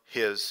of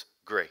His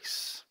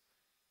grace.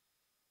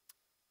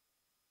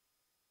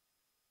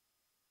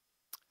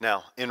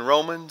 Now, in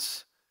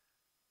Romans,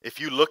 if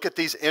you look at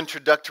these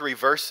introductory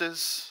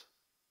verses,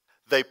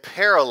 they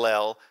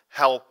parallel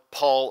how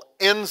Paul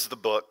ends the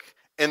book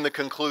in the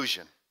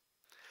conclusion.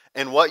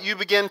 And what you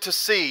begin to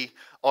see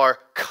are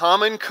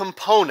common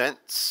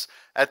components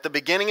at the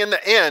beginning and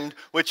the end,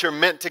 which are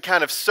meant to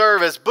kind of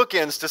serve as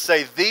bookends to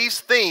say these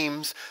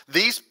themes,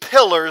 these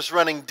pillars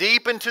running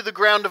deep into the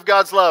ground of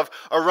God's love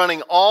are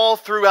running all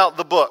throughout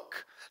the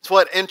book. It's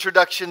what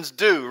introductions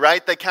do,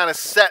 right? They kind of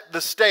set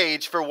the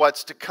stage for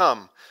what's to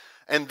come.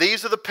 And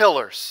these are the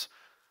pillars.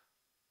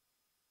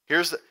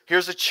 Here's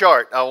a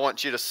chart I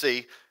want you to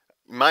see.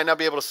 You might not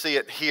be able to see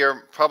it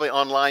here. Probably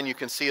online you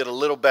can see it a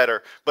little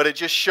better. But it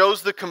just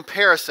shows the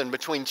comparison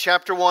between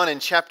chapter 1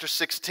 and chapter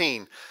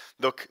 16.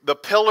 The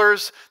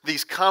pillars,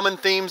 these common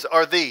themes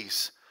are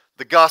these: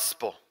 the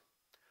gospel,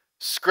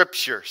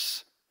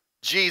 scriptures,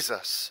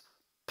 Jesus,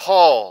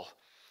 Paul,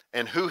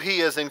 and who he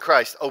is in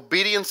Christ,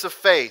 obedience of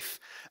faith,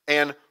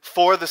 and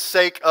for the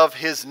sake of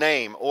his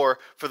name, or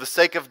for the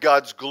sake of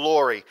God's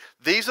glory.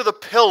 These are the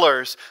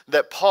pillars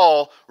that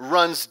Paul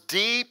runs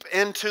deep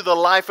into the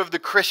life of the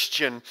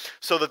Christian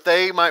so that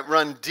they might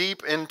run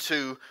deep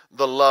into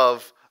the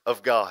love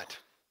of God.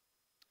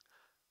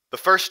 The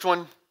first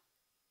one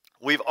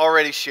we've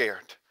already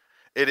shared.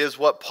 It is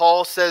what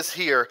Paul says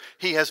here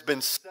he has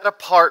been set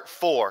apart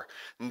for.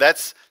 And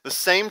that's the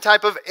same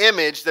type of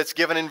image that's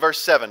given in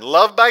verse 7.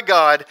 Loved by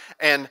God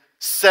and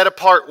set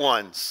apart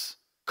ones.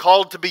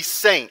 Called to be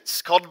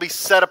saints, called to be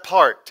set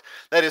apart.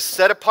 That is,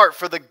 set apart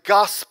for the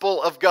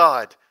gospel of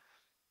God.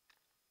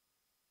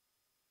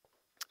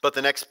 But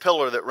the next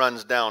pillar that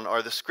runs down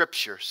are the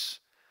scriptures.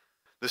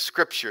 The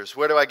scriptures.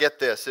 Where do I get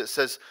this? It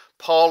says,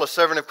 Paul, a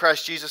servant of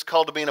Christ Jesus,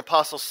 called to be an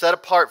apostle, set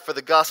apart for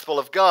the gospel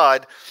of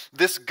God.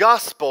 This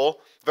gospel,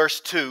 verse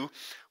 2,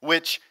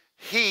 which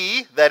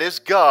he, that is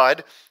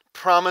God,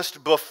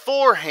 promised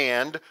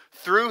beforehand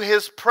through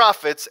his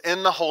prophets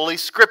in the Holy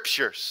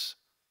Scriptures.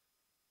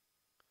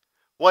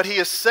 What he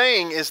is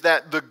saying is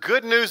that the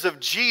good news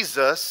of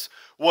Jesus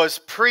was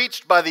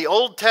preached by the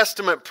Old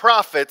Testament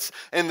prophets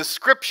in the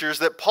scriptures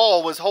that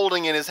Paul was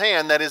holding in his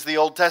hand, that is the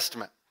Old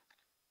Testament.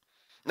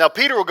 Now,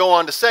 Peter will go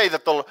on to say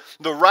that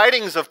the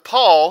writings of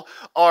Paul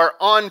are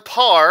on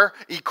par,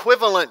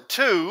 equivalent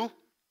to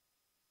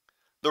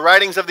the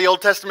writings of the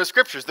Old Testament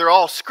scriptures. They're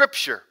all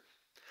scripture.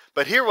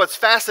 But here what's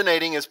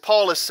fascinating is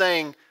Paul is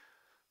saying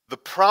the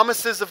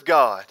promises of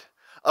God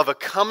of a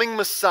coming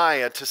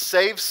Messiah to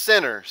save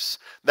sinners,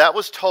 that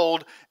was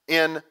told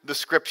in the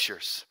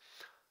Scriptures.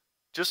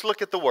 Just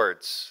look at the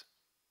words.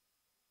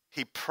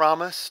 He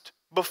promised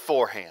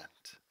beforehand.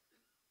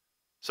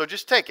 So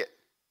just take it.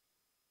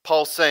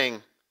 Paul's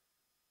saying,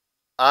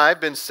 I've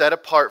been set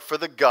apart for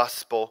the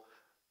gospel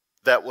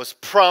that was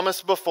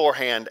promised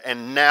beforehand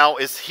and now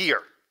is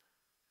here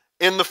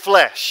in the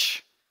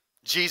flesh,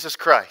 Jesus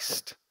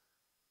Christ.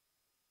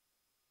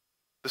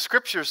 The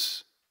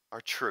Scriptures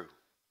are true.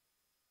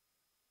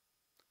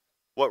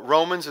 What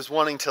Romans is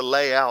wanting to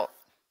lay out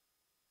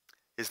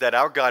is that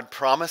our God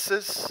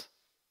promises,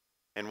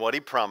 and what He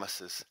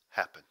promises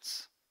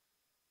happens.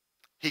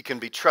 He can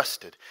be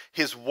trusted.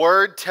 His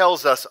word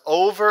tells us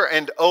over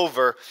and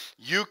over,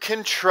 you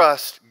can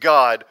trust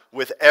God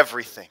with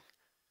everything.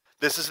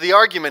 This is the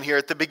argument here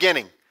at the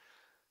beginning.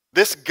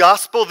 This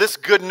gospel, this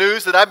good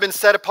news that I've been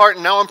set apart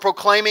and now I'm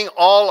proclaiming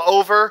all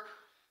over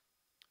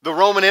the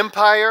Roman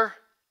Empire,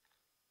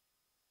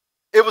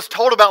 it was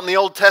told about in the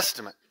Old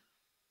Testament.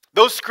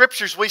 Those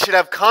scriptures we should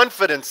have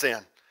confidence in.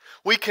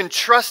 We can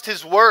trust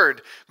His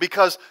word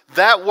because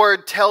that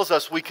word tells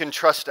us we can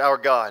trust our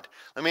God.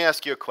 Let me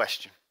ask you a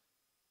question.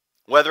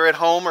 Whether at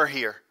home or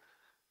here,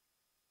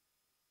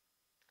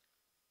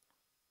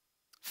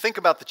 think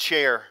about the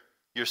chair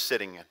you're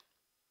sitting in.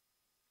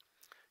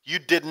 You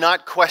did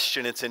not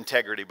question its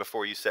integrity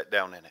before you sat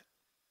down in it.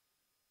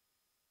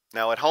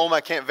 Now at home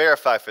I can't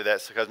verify for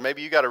that because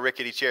maybe you got a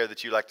rickety chair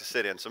that you like to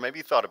sit in, so maybe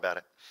you thought about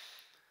it.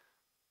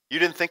 You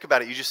didn't think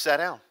about it, you just sat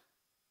down.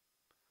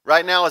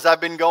 Right now, as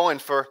I've been going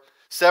for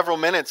several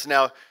minutes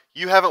now,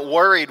 you haven't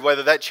worried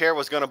whether that chair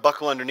was going to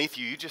buckle underneath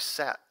you. You just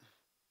sat.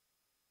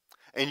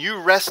 And you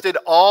rested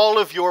all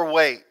of your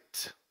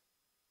weight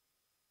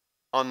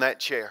on that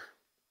chair.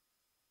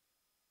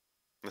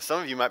 And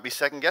some of you might be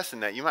second guessing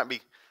that. You might be a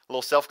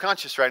little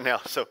self-conscious right now.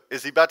 So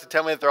is he about to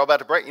tell me that they're all about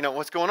to break? You know,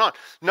 what's going on?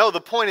 No,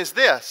 the point is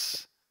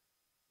this.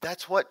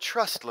 That's what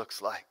trust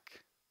looks like.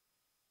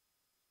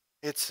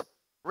 It's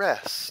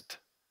rest.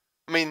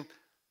 I mean,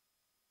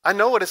 I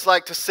know what it's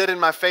like to sit in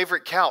my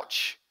favorite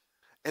couch,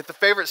 at the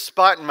favorite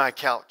spot in my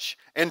couch,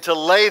 and to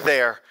lay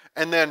there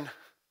and then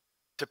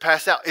to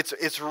pass out.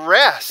 It's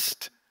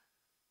rest.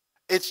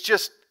 It's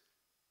just,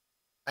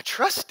 I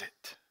trust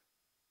it.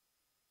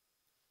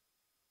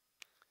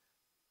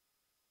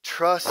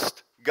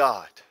 Trust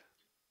God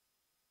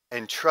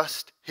and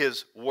trust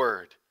His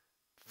word.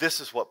 This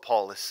is what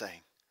Paul is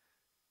saying.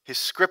 His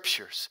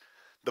scriptures,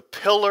 the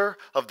pillar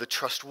of the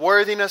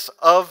trustworthiness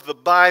of the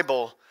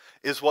Bible,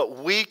 is what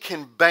we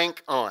can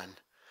bank on.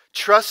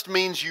 Trust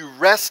means you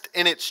rest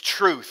in its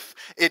truth.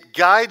 It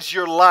guides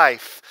your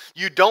life.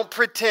 You don't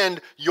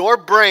pretend your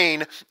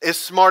brain is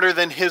smarter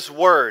than His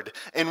word.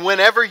 And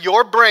whenever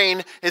your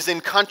brain is in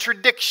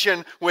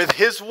contradiction with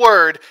His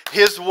word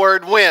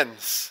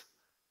wins.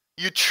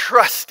 You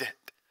trust it.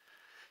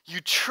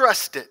 You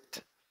trust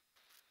it.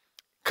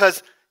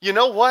 Because you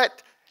know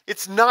what?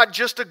 It's not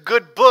just a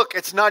good book.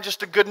 It's not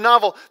just a good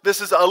novel.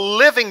 This is a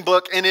living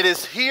book, and it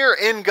is here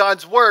in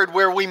God's word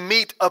where we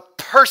meet a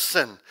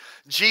person,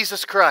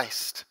 Jesus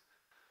Christ,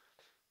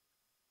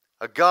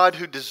 a God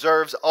who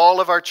deserves all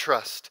of our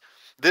trust.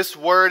 This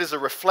word is a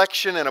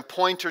reflection and a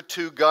pointer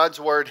to God's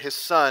word, His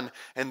Son,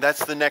 and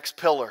that's the next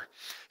pillar.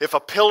 If a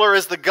pillar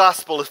is the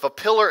gospel, if a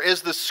pillar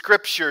is the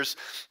scriptures,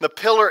 the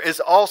pillar is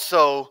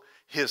also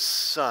His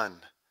Son,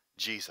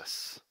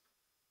 Jesus.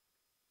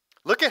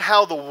 Look at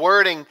how the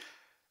wording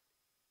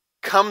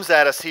comes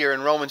at us here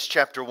in Romans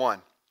chapter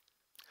 1.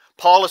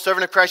 Paul, a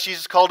servant of Christ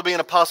Jesus, called to be an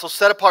apostle,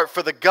 set apart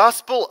for the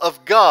gospel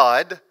of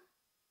God.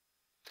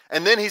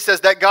 And then he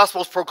says that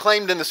gospel is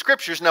proclaimed in the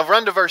scriptures. Now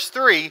run to verse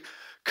 3,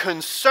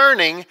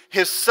 concerning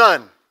His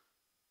Son.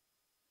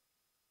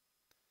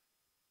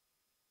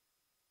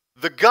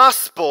 The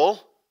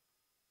gospel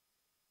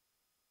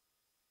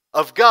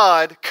of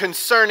God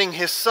concerning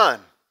His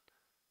Son.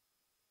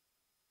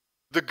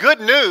 The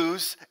good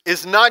news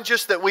is not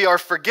just that we are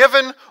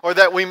forgiven or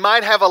that we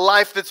might have a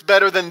life that's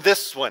better than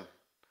this one.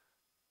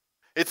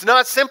 It's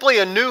not simply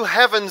a new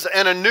heavens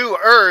and a new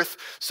earth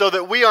so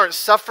that we aren't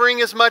suffering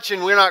as much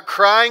and we're not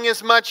crying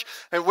as much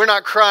and we're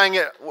not crying.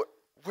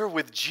 We're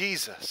with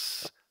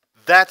Jesus.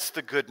 That's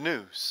the good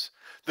news.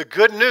 The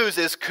good news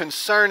is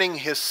concerning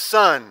His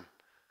Son.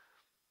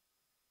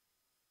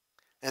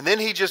 And then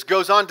he just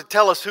goes on to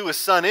tell us who His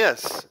Son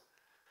is.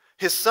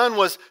 His Son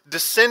was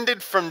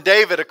descended from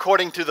David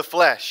according to the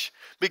flesh.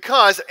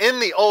 Because in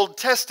the Old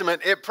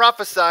Testament, it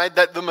prophesied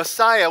that the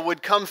Messiah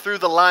would come through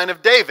the line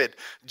of David.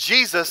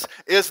 Jesus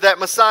is that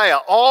Messiah.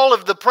 All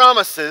of the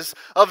promises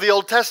of the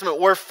Old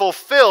Testament were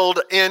fulfilled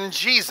in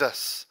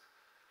Jesus.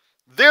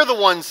 They're the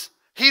ones,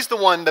 He's the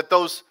one that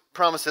those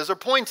promises are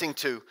pointing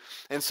to.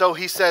 And so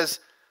he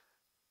says,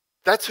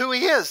 that's who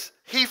He is.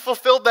 He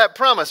fulfilled that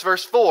promise.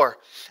 Verse 4,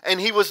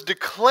 and He was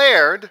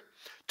declared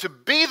to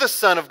be the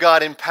Son of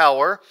God in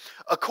power,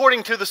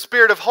 according to the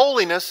Spirit of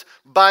holiness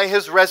by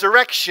His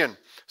resurrection.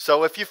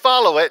 So if you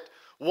follow it,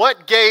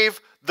 what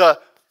gave the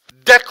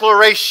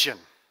declaration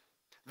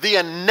the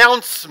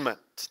announcement.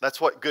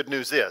 That's what good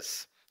news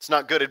is. It's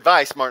not good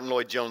advice, Martin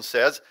Lloyd-Jones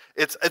says.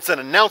 It's an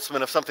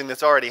announcement of something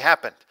that's already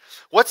happened.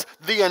 What's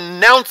the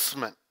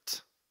announcement?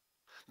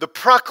 The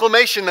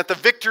proclamation that the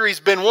victory's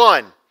been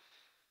won.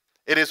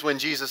 It is when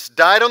Jesus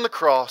died on the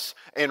cross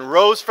and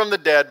rose from the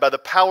dead by the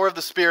power of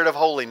the Spirit of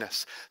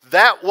holiness.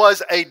 That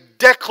was a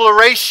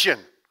declaration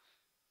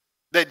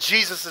that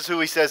Jesus is who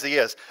he says he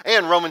is.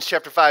 And Romans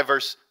chapter 5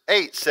 verse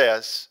 8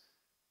 says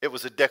it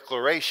was a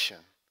declaration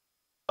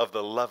of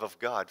the love of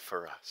God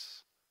for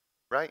us.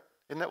 Right?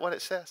 Isn't that what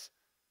it says?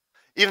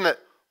 Even that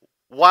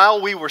while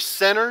we were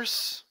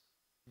sinners,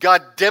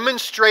 God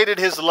demonstrated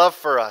his love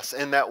for us,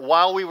 and that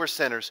while we were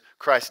sinners,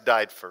 Christ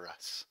died for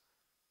us.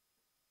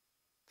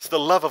 It's the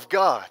love of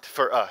God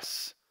for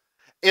us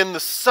in the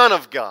Son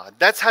of God.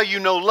 That's how you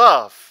know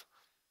love.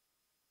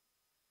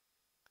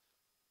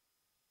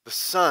 The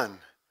Son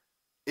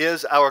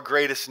is our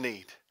greatest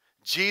need.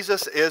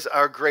 Jesus is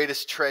our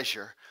greatest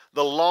treasure.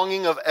 The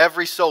longing of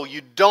every soul.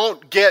 You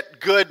don't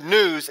get good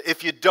news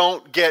if you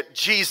don't get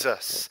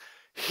Jesus.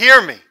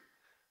 Hear me.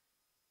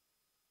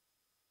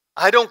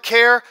 I don't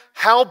care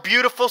how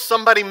beautiful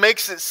somebody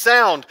makes it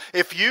sound.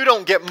 If you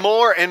don't get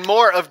more and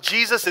more of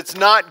Jesus, it's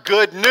not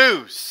good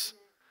news.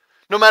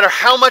 No matter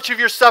how much of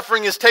your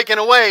suffering is taken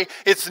away,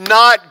 it's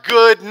not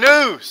good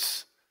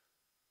news.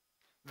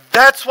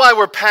 That's why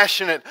we're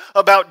passionate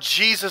about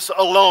Jesus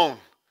alone.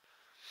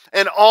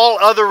 And all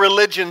other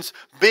religions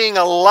being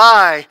a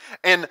lie,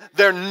 and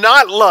they're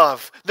not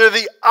love. They're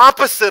the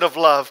opposite of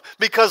love,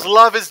 because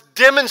love is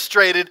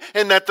demonstrated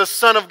in that the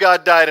Son of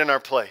God died in our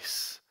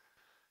place.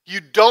 You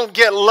don't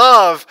get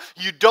love,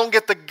 you don't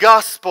get the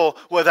gospel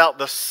without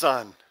the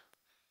Son.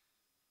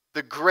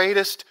 The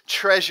greatest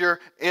treasure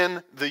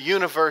in the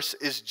universe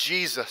is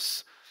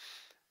Jesus.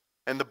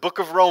 And the book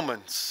of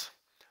Romans,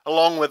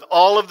 along with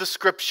all of the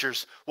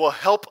scriptures, will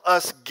help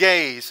us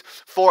gaze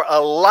for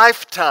a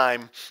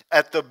lifetime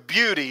at the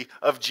beauty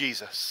of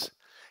Jesus.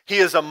 He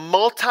is a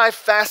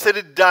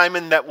multifaceted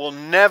diamond that will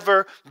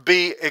never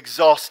be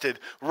exhausted.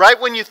 Right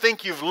when you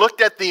think you've looked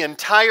at the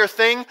entire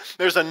thing,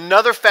 there's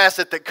another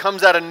facet that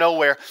comes out of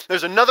nowhere.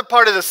 There's another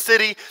part of the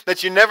city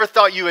that you never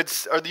thought you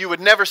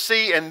would never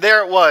see, and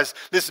there it was.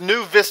 This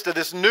new vista,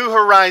 this new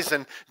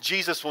horizon.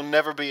 Jesus will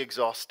never be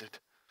exhausted.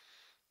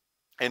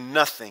 And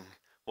nothing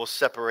will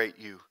separate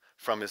you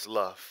from his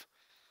love.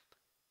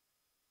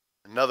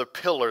 Another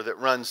pillar that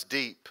runs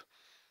deep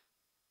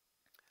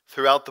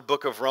throughout the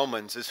book of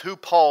Romans is who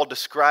Paul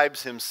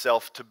describes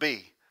himself to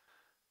be.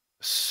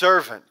 A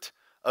servant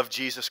of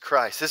Jesus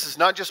Christ. This is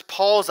not just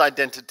Paul's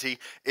identity,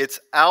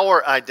 it's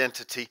our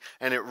identity,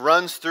 and it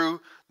runs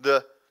through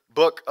the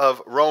book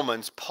of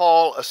Romans.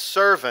 Paul, a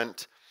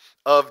servant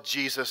of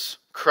Jesus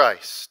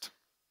Christ.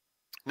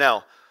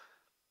 Now,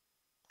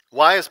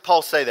 why does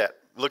Paul say that?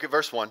 Look at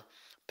verse 1.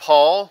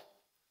 Paul,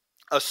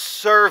 a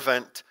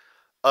servant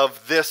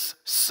of this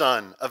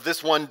Son, of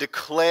this one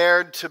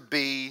declared to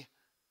be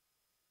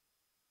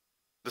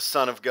the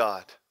Son of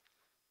God.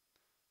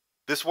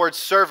 This word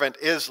servant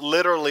is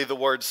literally the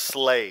word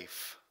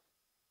slave.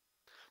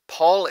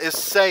 Paul is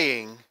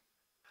saying,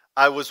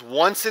 I was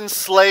once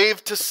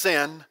enslaved to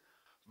sin,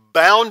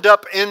 bound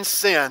up in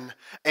sin,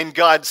 and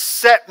God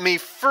set me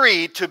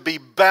free to be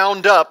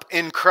bound up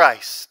in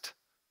Christ.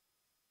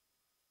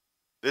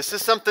 This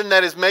is something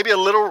that is maybe a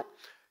little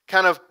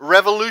kind of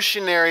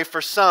revolutionary for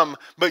some,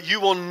 but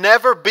you will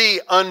never be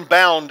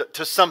unbound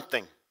to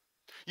something.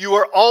 You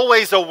are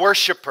always a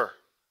worshiper.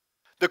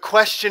 The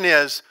question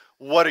is,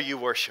 what are you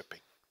worshiping?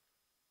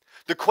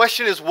 The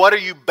question is, what are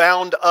you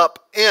bound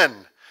up in?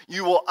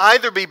 You will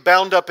either be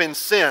bound up in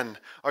sin,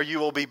 or you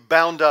will be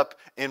bound up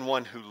in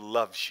one who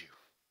loves you.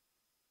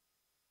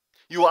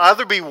 You will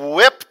either be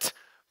whipped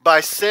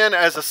by sin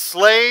as a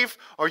slave,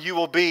 or you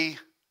will be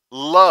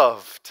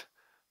loved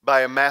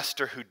by a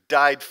master who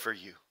died for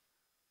you.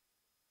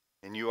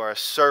 And you are a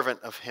servant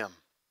of him.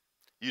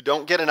 You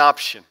don't get an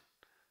option.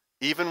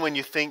 Even when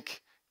you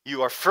think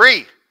you are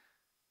free,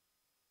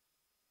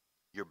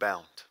 you're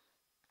bound.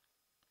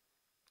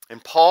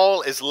 And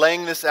Paul is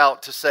laying this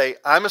out to say,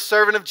 I'm a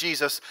servant of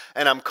Jesus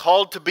and I'm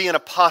called to be an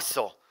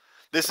apostle.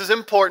 This is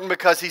important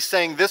because he's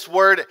saying this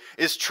word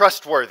is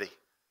trustworthy.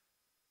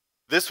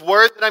 This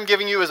word that I'm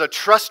giving you is a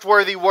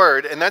trustworthy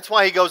word, and that's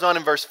why he goes on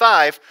in verse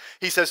 5.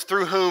 He says,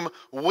 through whom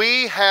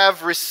we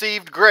have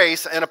received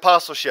grace and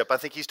apostleship. I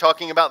think he's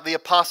talking about the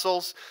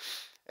apostles,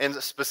 and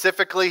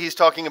specifically he's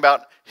talking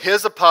about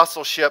his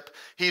apostleship.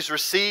 He's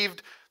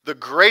received the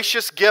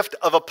gracious gift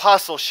of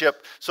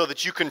apostleship so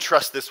that you can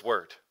trust this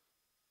word.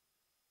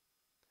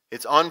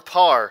 It's on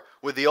par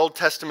with the Old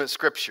Testament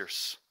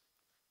scriptures.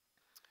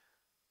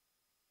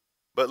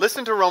 But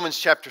listen to Romans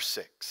chapter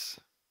 6.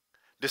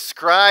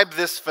 Describe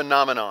this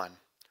phenomenon.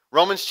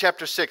 Romans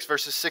chapter 6,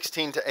 verses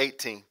 16 to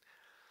 18.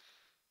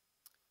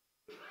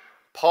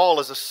 Paul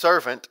is a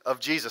servant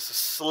of Jesus, a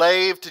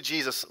slave to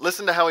Jesus.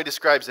 Listen to how he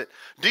describes it.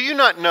 Do you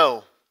not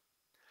know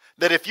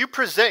that if you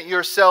present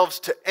yourselves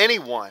to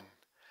anyone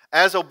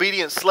as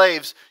obedient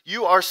slaves,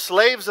 you are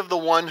slaves of the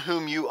one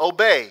whom you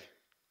obey,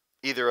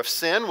 either of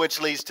sin, which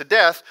leads to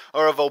death,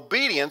 or of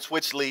obedience,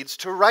 which leads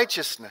to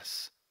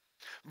righteousness.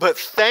 But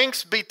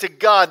thanks be to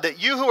God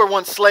that you who were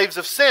once slaves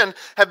of sin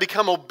have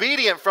become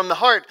obedient from the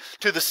heart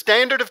to the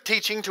standard of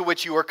teaching to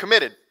which you are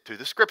committed, to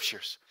the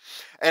Scriptures.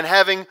 And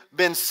having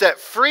been set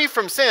free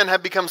from sin,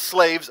 have become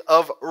slaves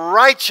of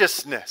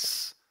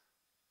righteousness.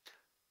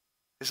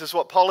 This is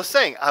what Paul is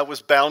saying. I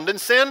was bound in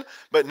sin,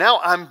 but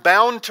now I'm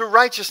bound to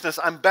righteousness.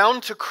 I'm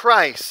bound to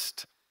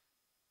Christ.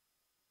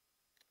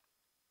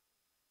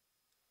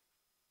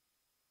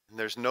 And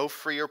there's no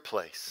freer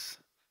place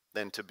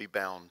than to be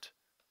bound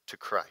to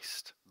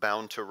Christ,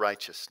 bound to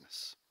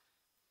righteousness.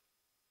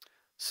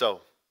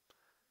 So,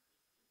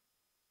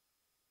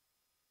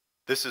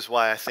 this is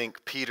why I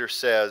think Peter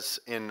says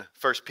in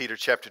 1 Peter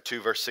chapter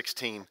 2, verse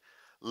 16,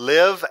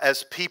 live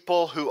as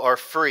people who are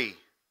free,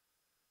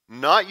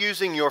 not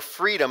using your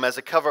freedom as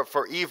a cover-up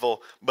for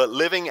evil, but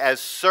living as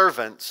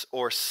servants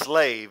or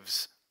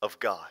slaves of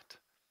God.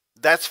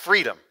 That's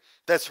freedom.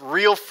 That's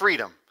real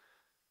freedom.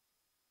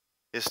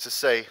 Is to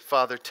say,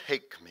 Father,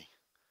 take me,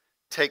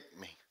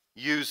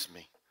 use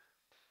me.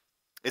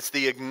 It's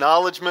the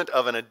acknowledgement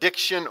of an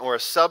addiction or a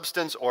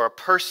substance or a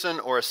person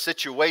or a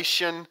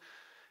situation.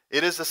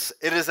 It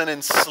is an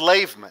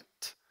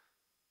enslavement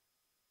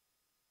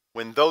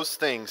when those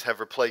things have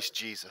replaced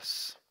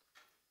Jesus.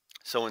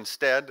 So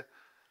instead,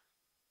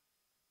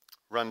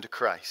 run to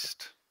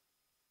Christ.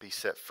 Be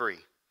set free.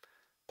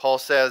 Paul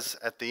says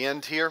at the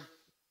end here,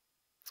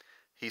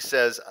 he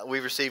says,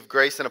 we've received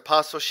grace and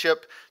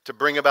apostleship to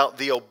bring about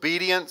the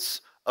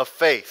obedience of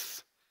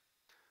faith.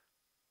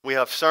 We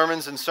have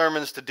sermons and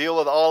sermons to deal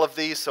with all of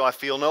these, so I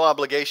feel no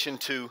obligation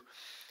to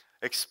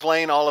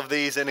explain all of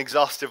these in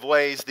exhaustive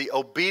ways. The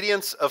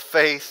obedience of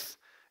faith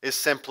is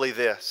simply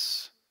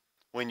this.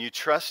 When you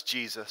trust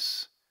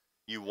Jesus,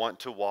 you want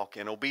to walk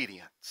in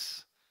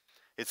obedience.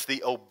 It's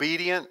the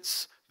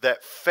obedience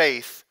that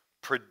faith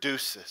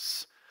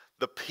produces.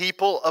 The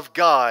people of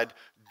God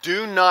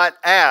do not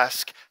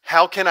ask,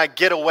 how can I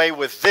get away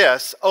with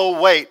this?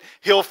 Oh, wait,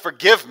 he'll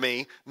forgive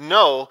me.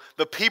 No,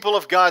 the people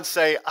of God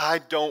say, I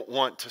don't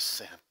want to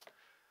sin.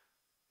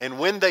 And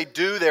when they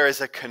do, there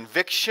is a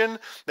conviction,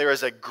 there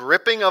is a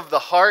gripping of the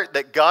heart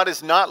that God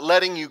is not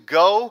letting you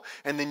go.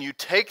 And then you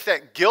take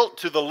that guilt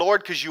to the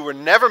Lord because you were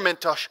never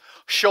meant to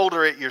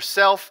shoulder it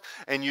yourself.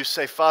 And you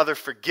say, Father,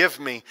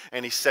 forgive me.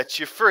 And He sets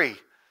you free.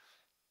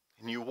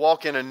 And you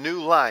walk in a new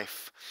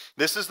life.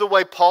 This is the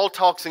way Paul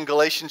talks in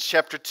Galatians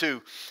chapter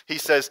 2. He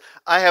says,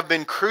 I have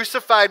been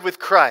crucified with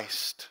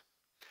Christ.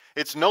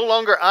 It's no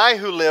longer I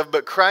who live,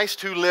 but Christ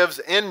who lives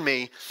in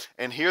me.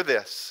 And hear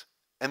this.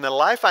 And the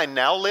life I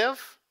now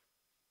live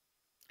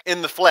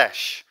in the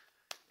flesh,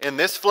 in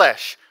this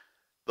flesh,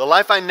 the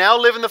life I now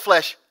live in the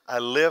flesh, I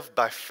live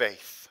by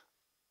faith.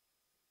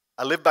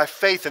 I live by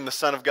faith in the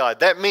Son of God.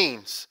 That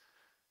means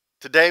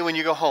today when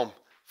you go home,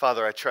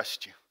 Father, I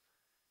trust you.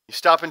 You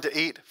stopping to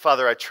eat,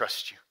 Father, I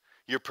trust you.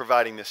 You're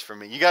providing this for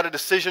me. You got a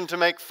decision to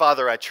make,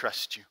 Father, I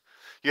trust you.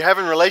 You're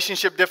having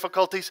relationship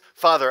difficulties,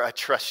 Father, I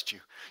trust you.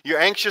 You're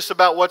anxious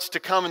about what's to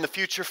come in the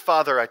future,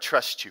 Father, I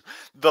trust you.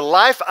 The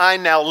life I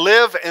now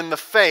live in the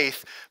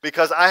faith,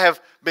 because I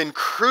have been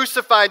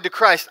crucified to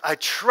Christ, I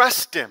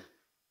trust Him.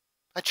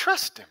 I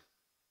trust Him.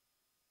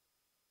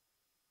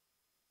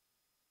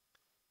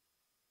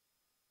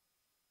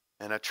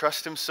 And I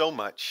trust Him so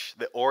much,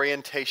 the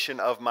orientation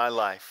of my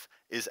life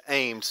is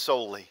aimed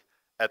solely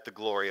at the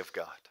glory of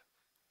God.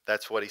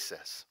 That's what he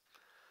says.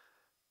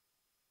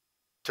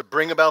 To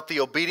bring about the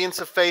obedience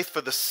of faith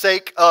for the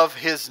sake of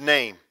His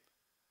name.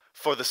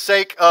 For the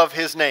sake of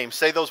His name.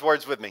 Say those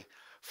words with me.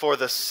 For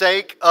the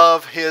sake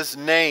of His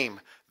name.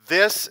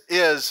 This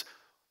is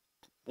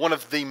one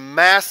of the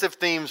massive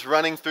themes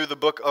running through the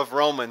book of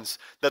Romans,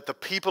 that the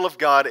people of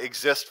God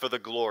exist for the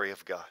glory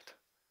of God.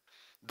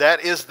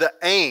 That is the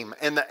aim.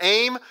 And the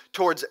aim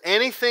towards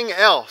anything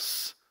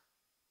else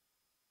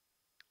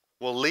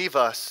will leave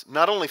us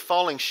not only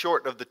falling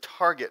short of the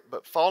target,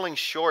 but falling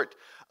short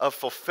of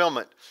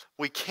fulfillment.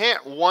 We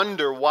can't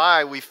wonder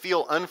why we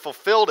feel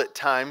unfulfilled at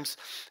times.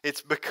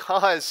 It's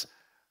because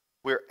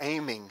we're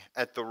aiming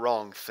at the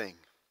wrong thing.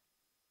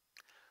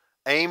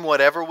 Aim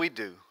whatever we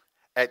do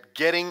at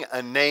getting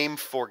a name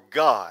for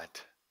God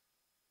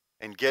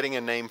and getting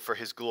a name for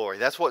His glory.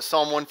 That's what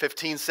Psalm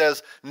 115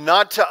 says.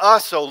 Not to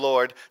us, O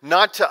Lord,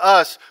 not to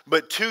us,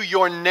 but to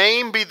your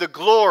name be the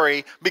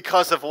glory.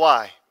 Because of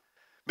why?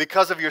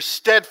 Because of your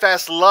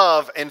steadfast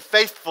love and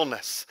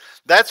faithfulness.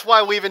 That's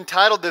why we've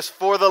entitled this,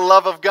 For the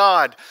Love of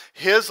God.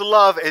 His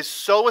love is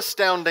so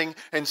astounding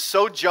and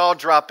so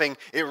jaw-dropping,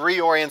 it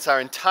reorients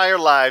our entire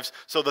lives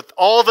so that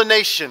all the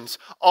nations,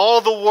 all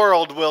the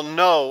world will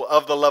know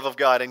of the love of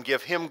God and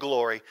give Him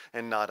glory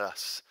and not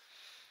us.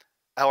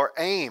 Our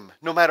aim,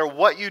 no matter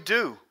what you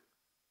do,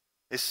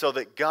 is so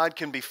that God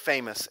can be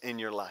famous in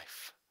your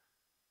life.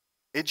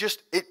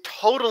 It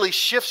totally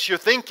shifts your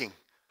thinking.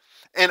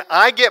 And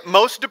I get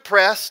most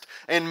depressed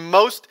and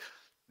most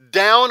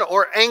down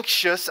or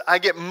anxious, I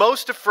get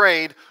most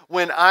afraid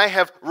when I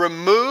have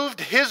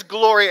removed His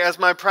glory as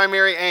my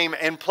primary aim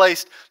and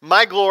placed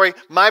my glory,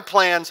 my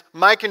plans,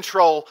 my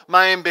control,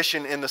 my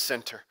ambition in the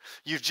center.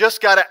 You've just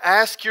got to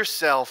ask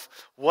yourself,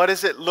 what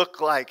does it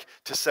look like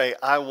to say,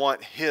 I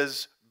want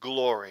His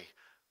glory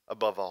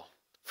above all,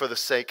 for the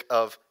sake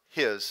of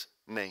His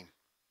name?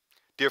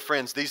 Dear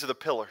friends, these are the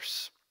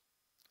pillars.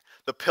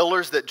 The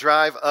pillars that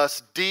drive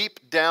us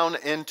deep down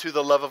into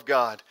the love of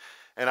God.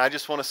 And I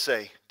just want to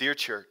say, dear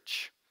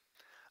church,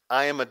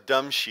 I am a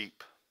dumb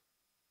sheep.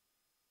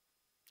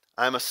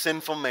 I am a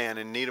sinful man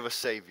in need of a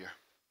Savior.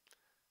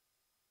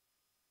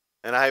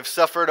 And I have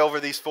suffered over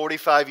these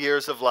 45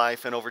 years of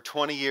life and over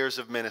 20 years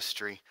of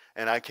ministry.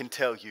 And I can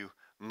tell you,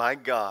 my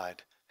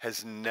God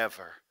has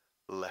never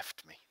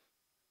left me.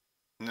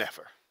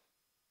 Never.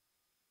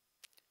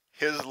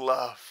 His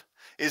love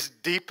is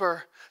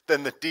deeper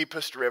than the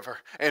deepest river,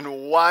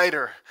 and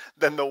wider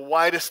than the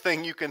widest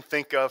thing you can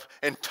think of,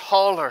 and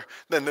taller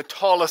than the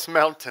tallest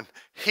mountain.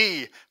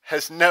 He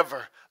has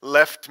never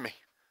left me.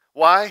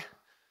 Why?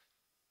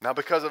 Not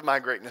because of my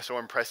greatness or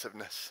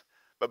impressiveness,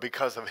 but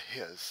because of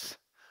His.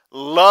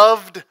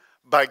 Loved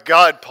by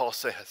God, Paul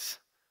says.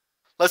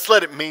 Let's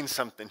let it mean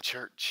something,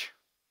 church.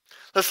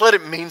 Let's let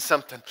it mean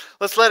something.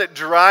 Let's let it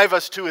drive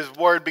us to His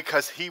word,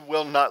 because He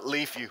will not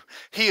leave you.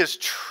 He is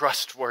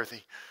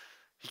trustworthy.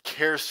 He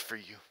cares for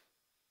you.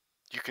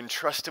 You can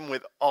trust Him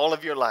with all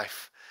of your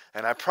life.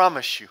 And I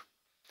promise you,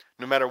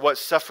 no matter what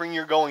suffering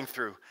you're going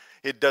through,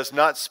 it does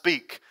not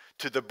speak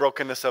to the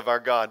brokenness of our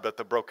God, but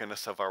the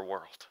brokenness of our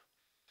world.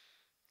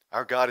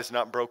 Our God is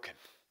not broken.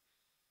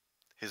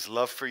 His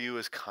love for you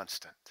is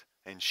constant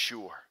and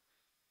sure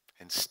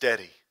and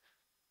steady.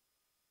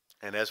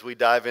 And as we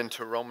dive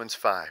into Romans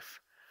 5,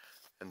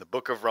 in the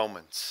book of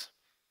Romans,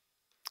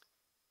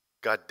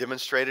 God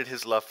demonstrated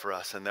His love for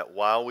us, and that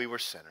while we were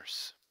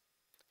sinners,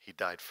 He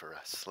died for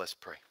us. Let's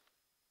pray.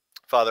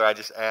 Father, I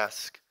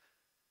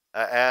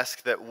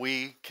ask that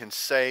we can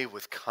say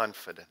with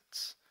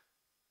confidence,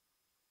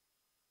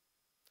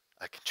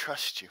 I can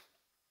trust You.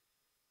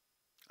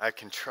 I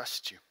can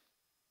trust You.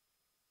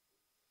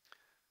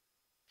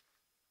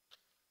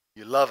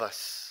 You love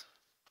us.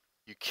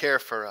 You care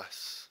for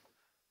us.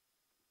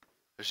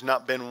 There's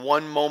not been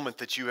one moment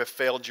that You have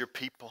failed Your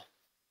people.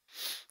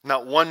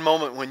 Not one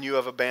moment when You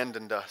have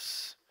abandoned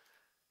us.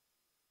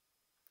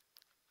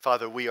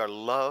 Father, we are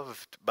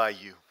loved by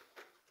You.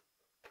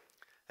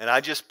 And I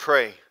just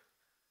pray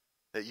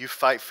that You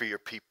fight for Your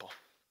people.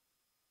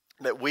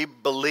 That we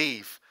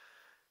believe,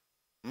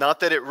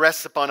 not that it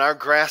rests upon our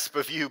grasp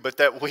of You, but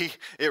that we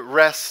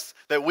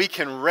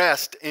can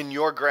rest in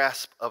Your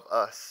grasp of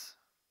us.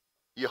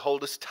 You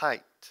hold us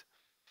tight.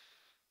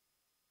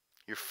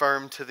 You're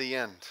firm to the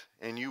end,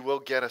 and You will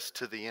get us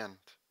to the end.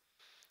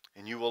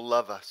 And You will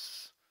love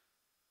us.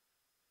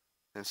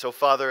 And so,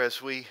 Father, as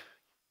we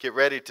get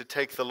ready to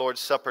take the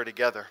Lord's Supper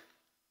together,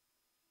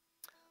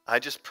 I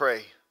just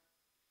pray.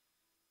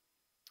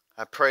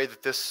 I pray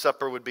that this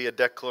supper would be a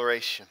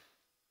declaration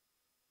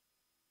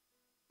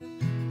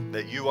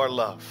that You are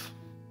love,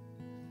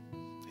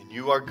 and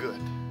You are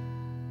good,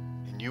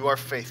 and You are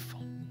faithful.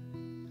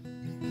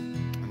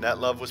 And that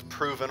love was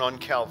proven on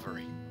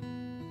Calvary.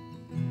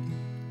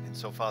 And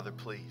so, Father,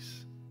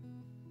 please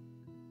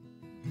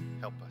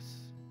help us.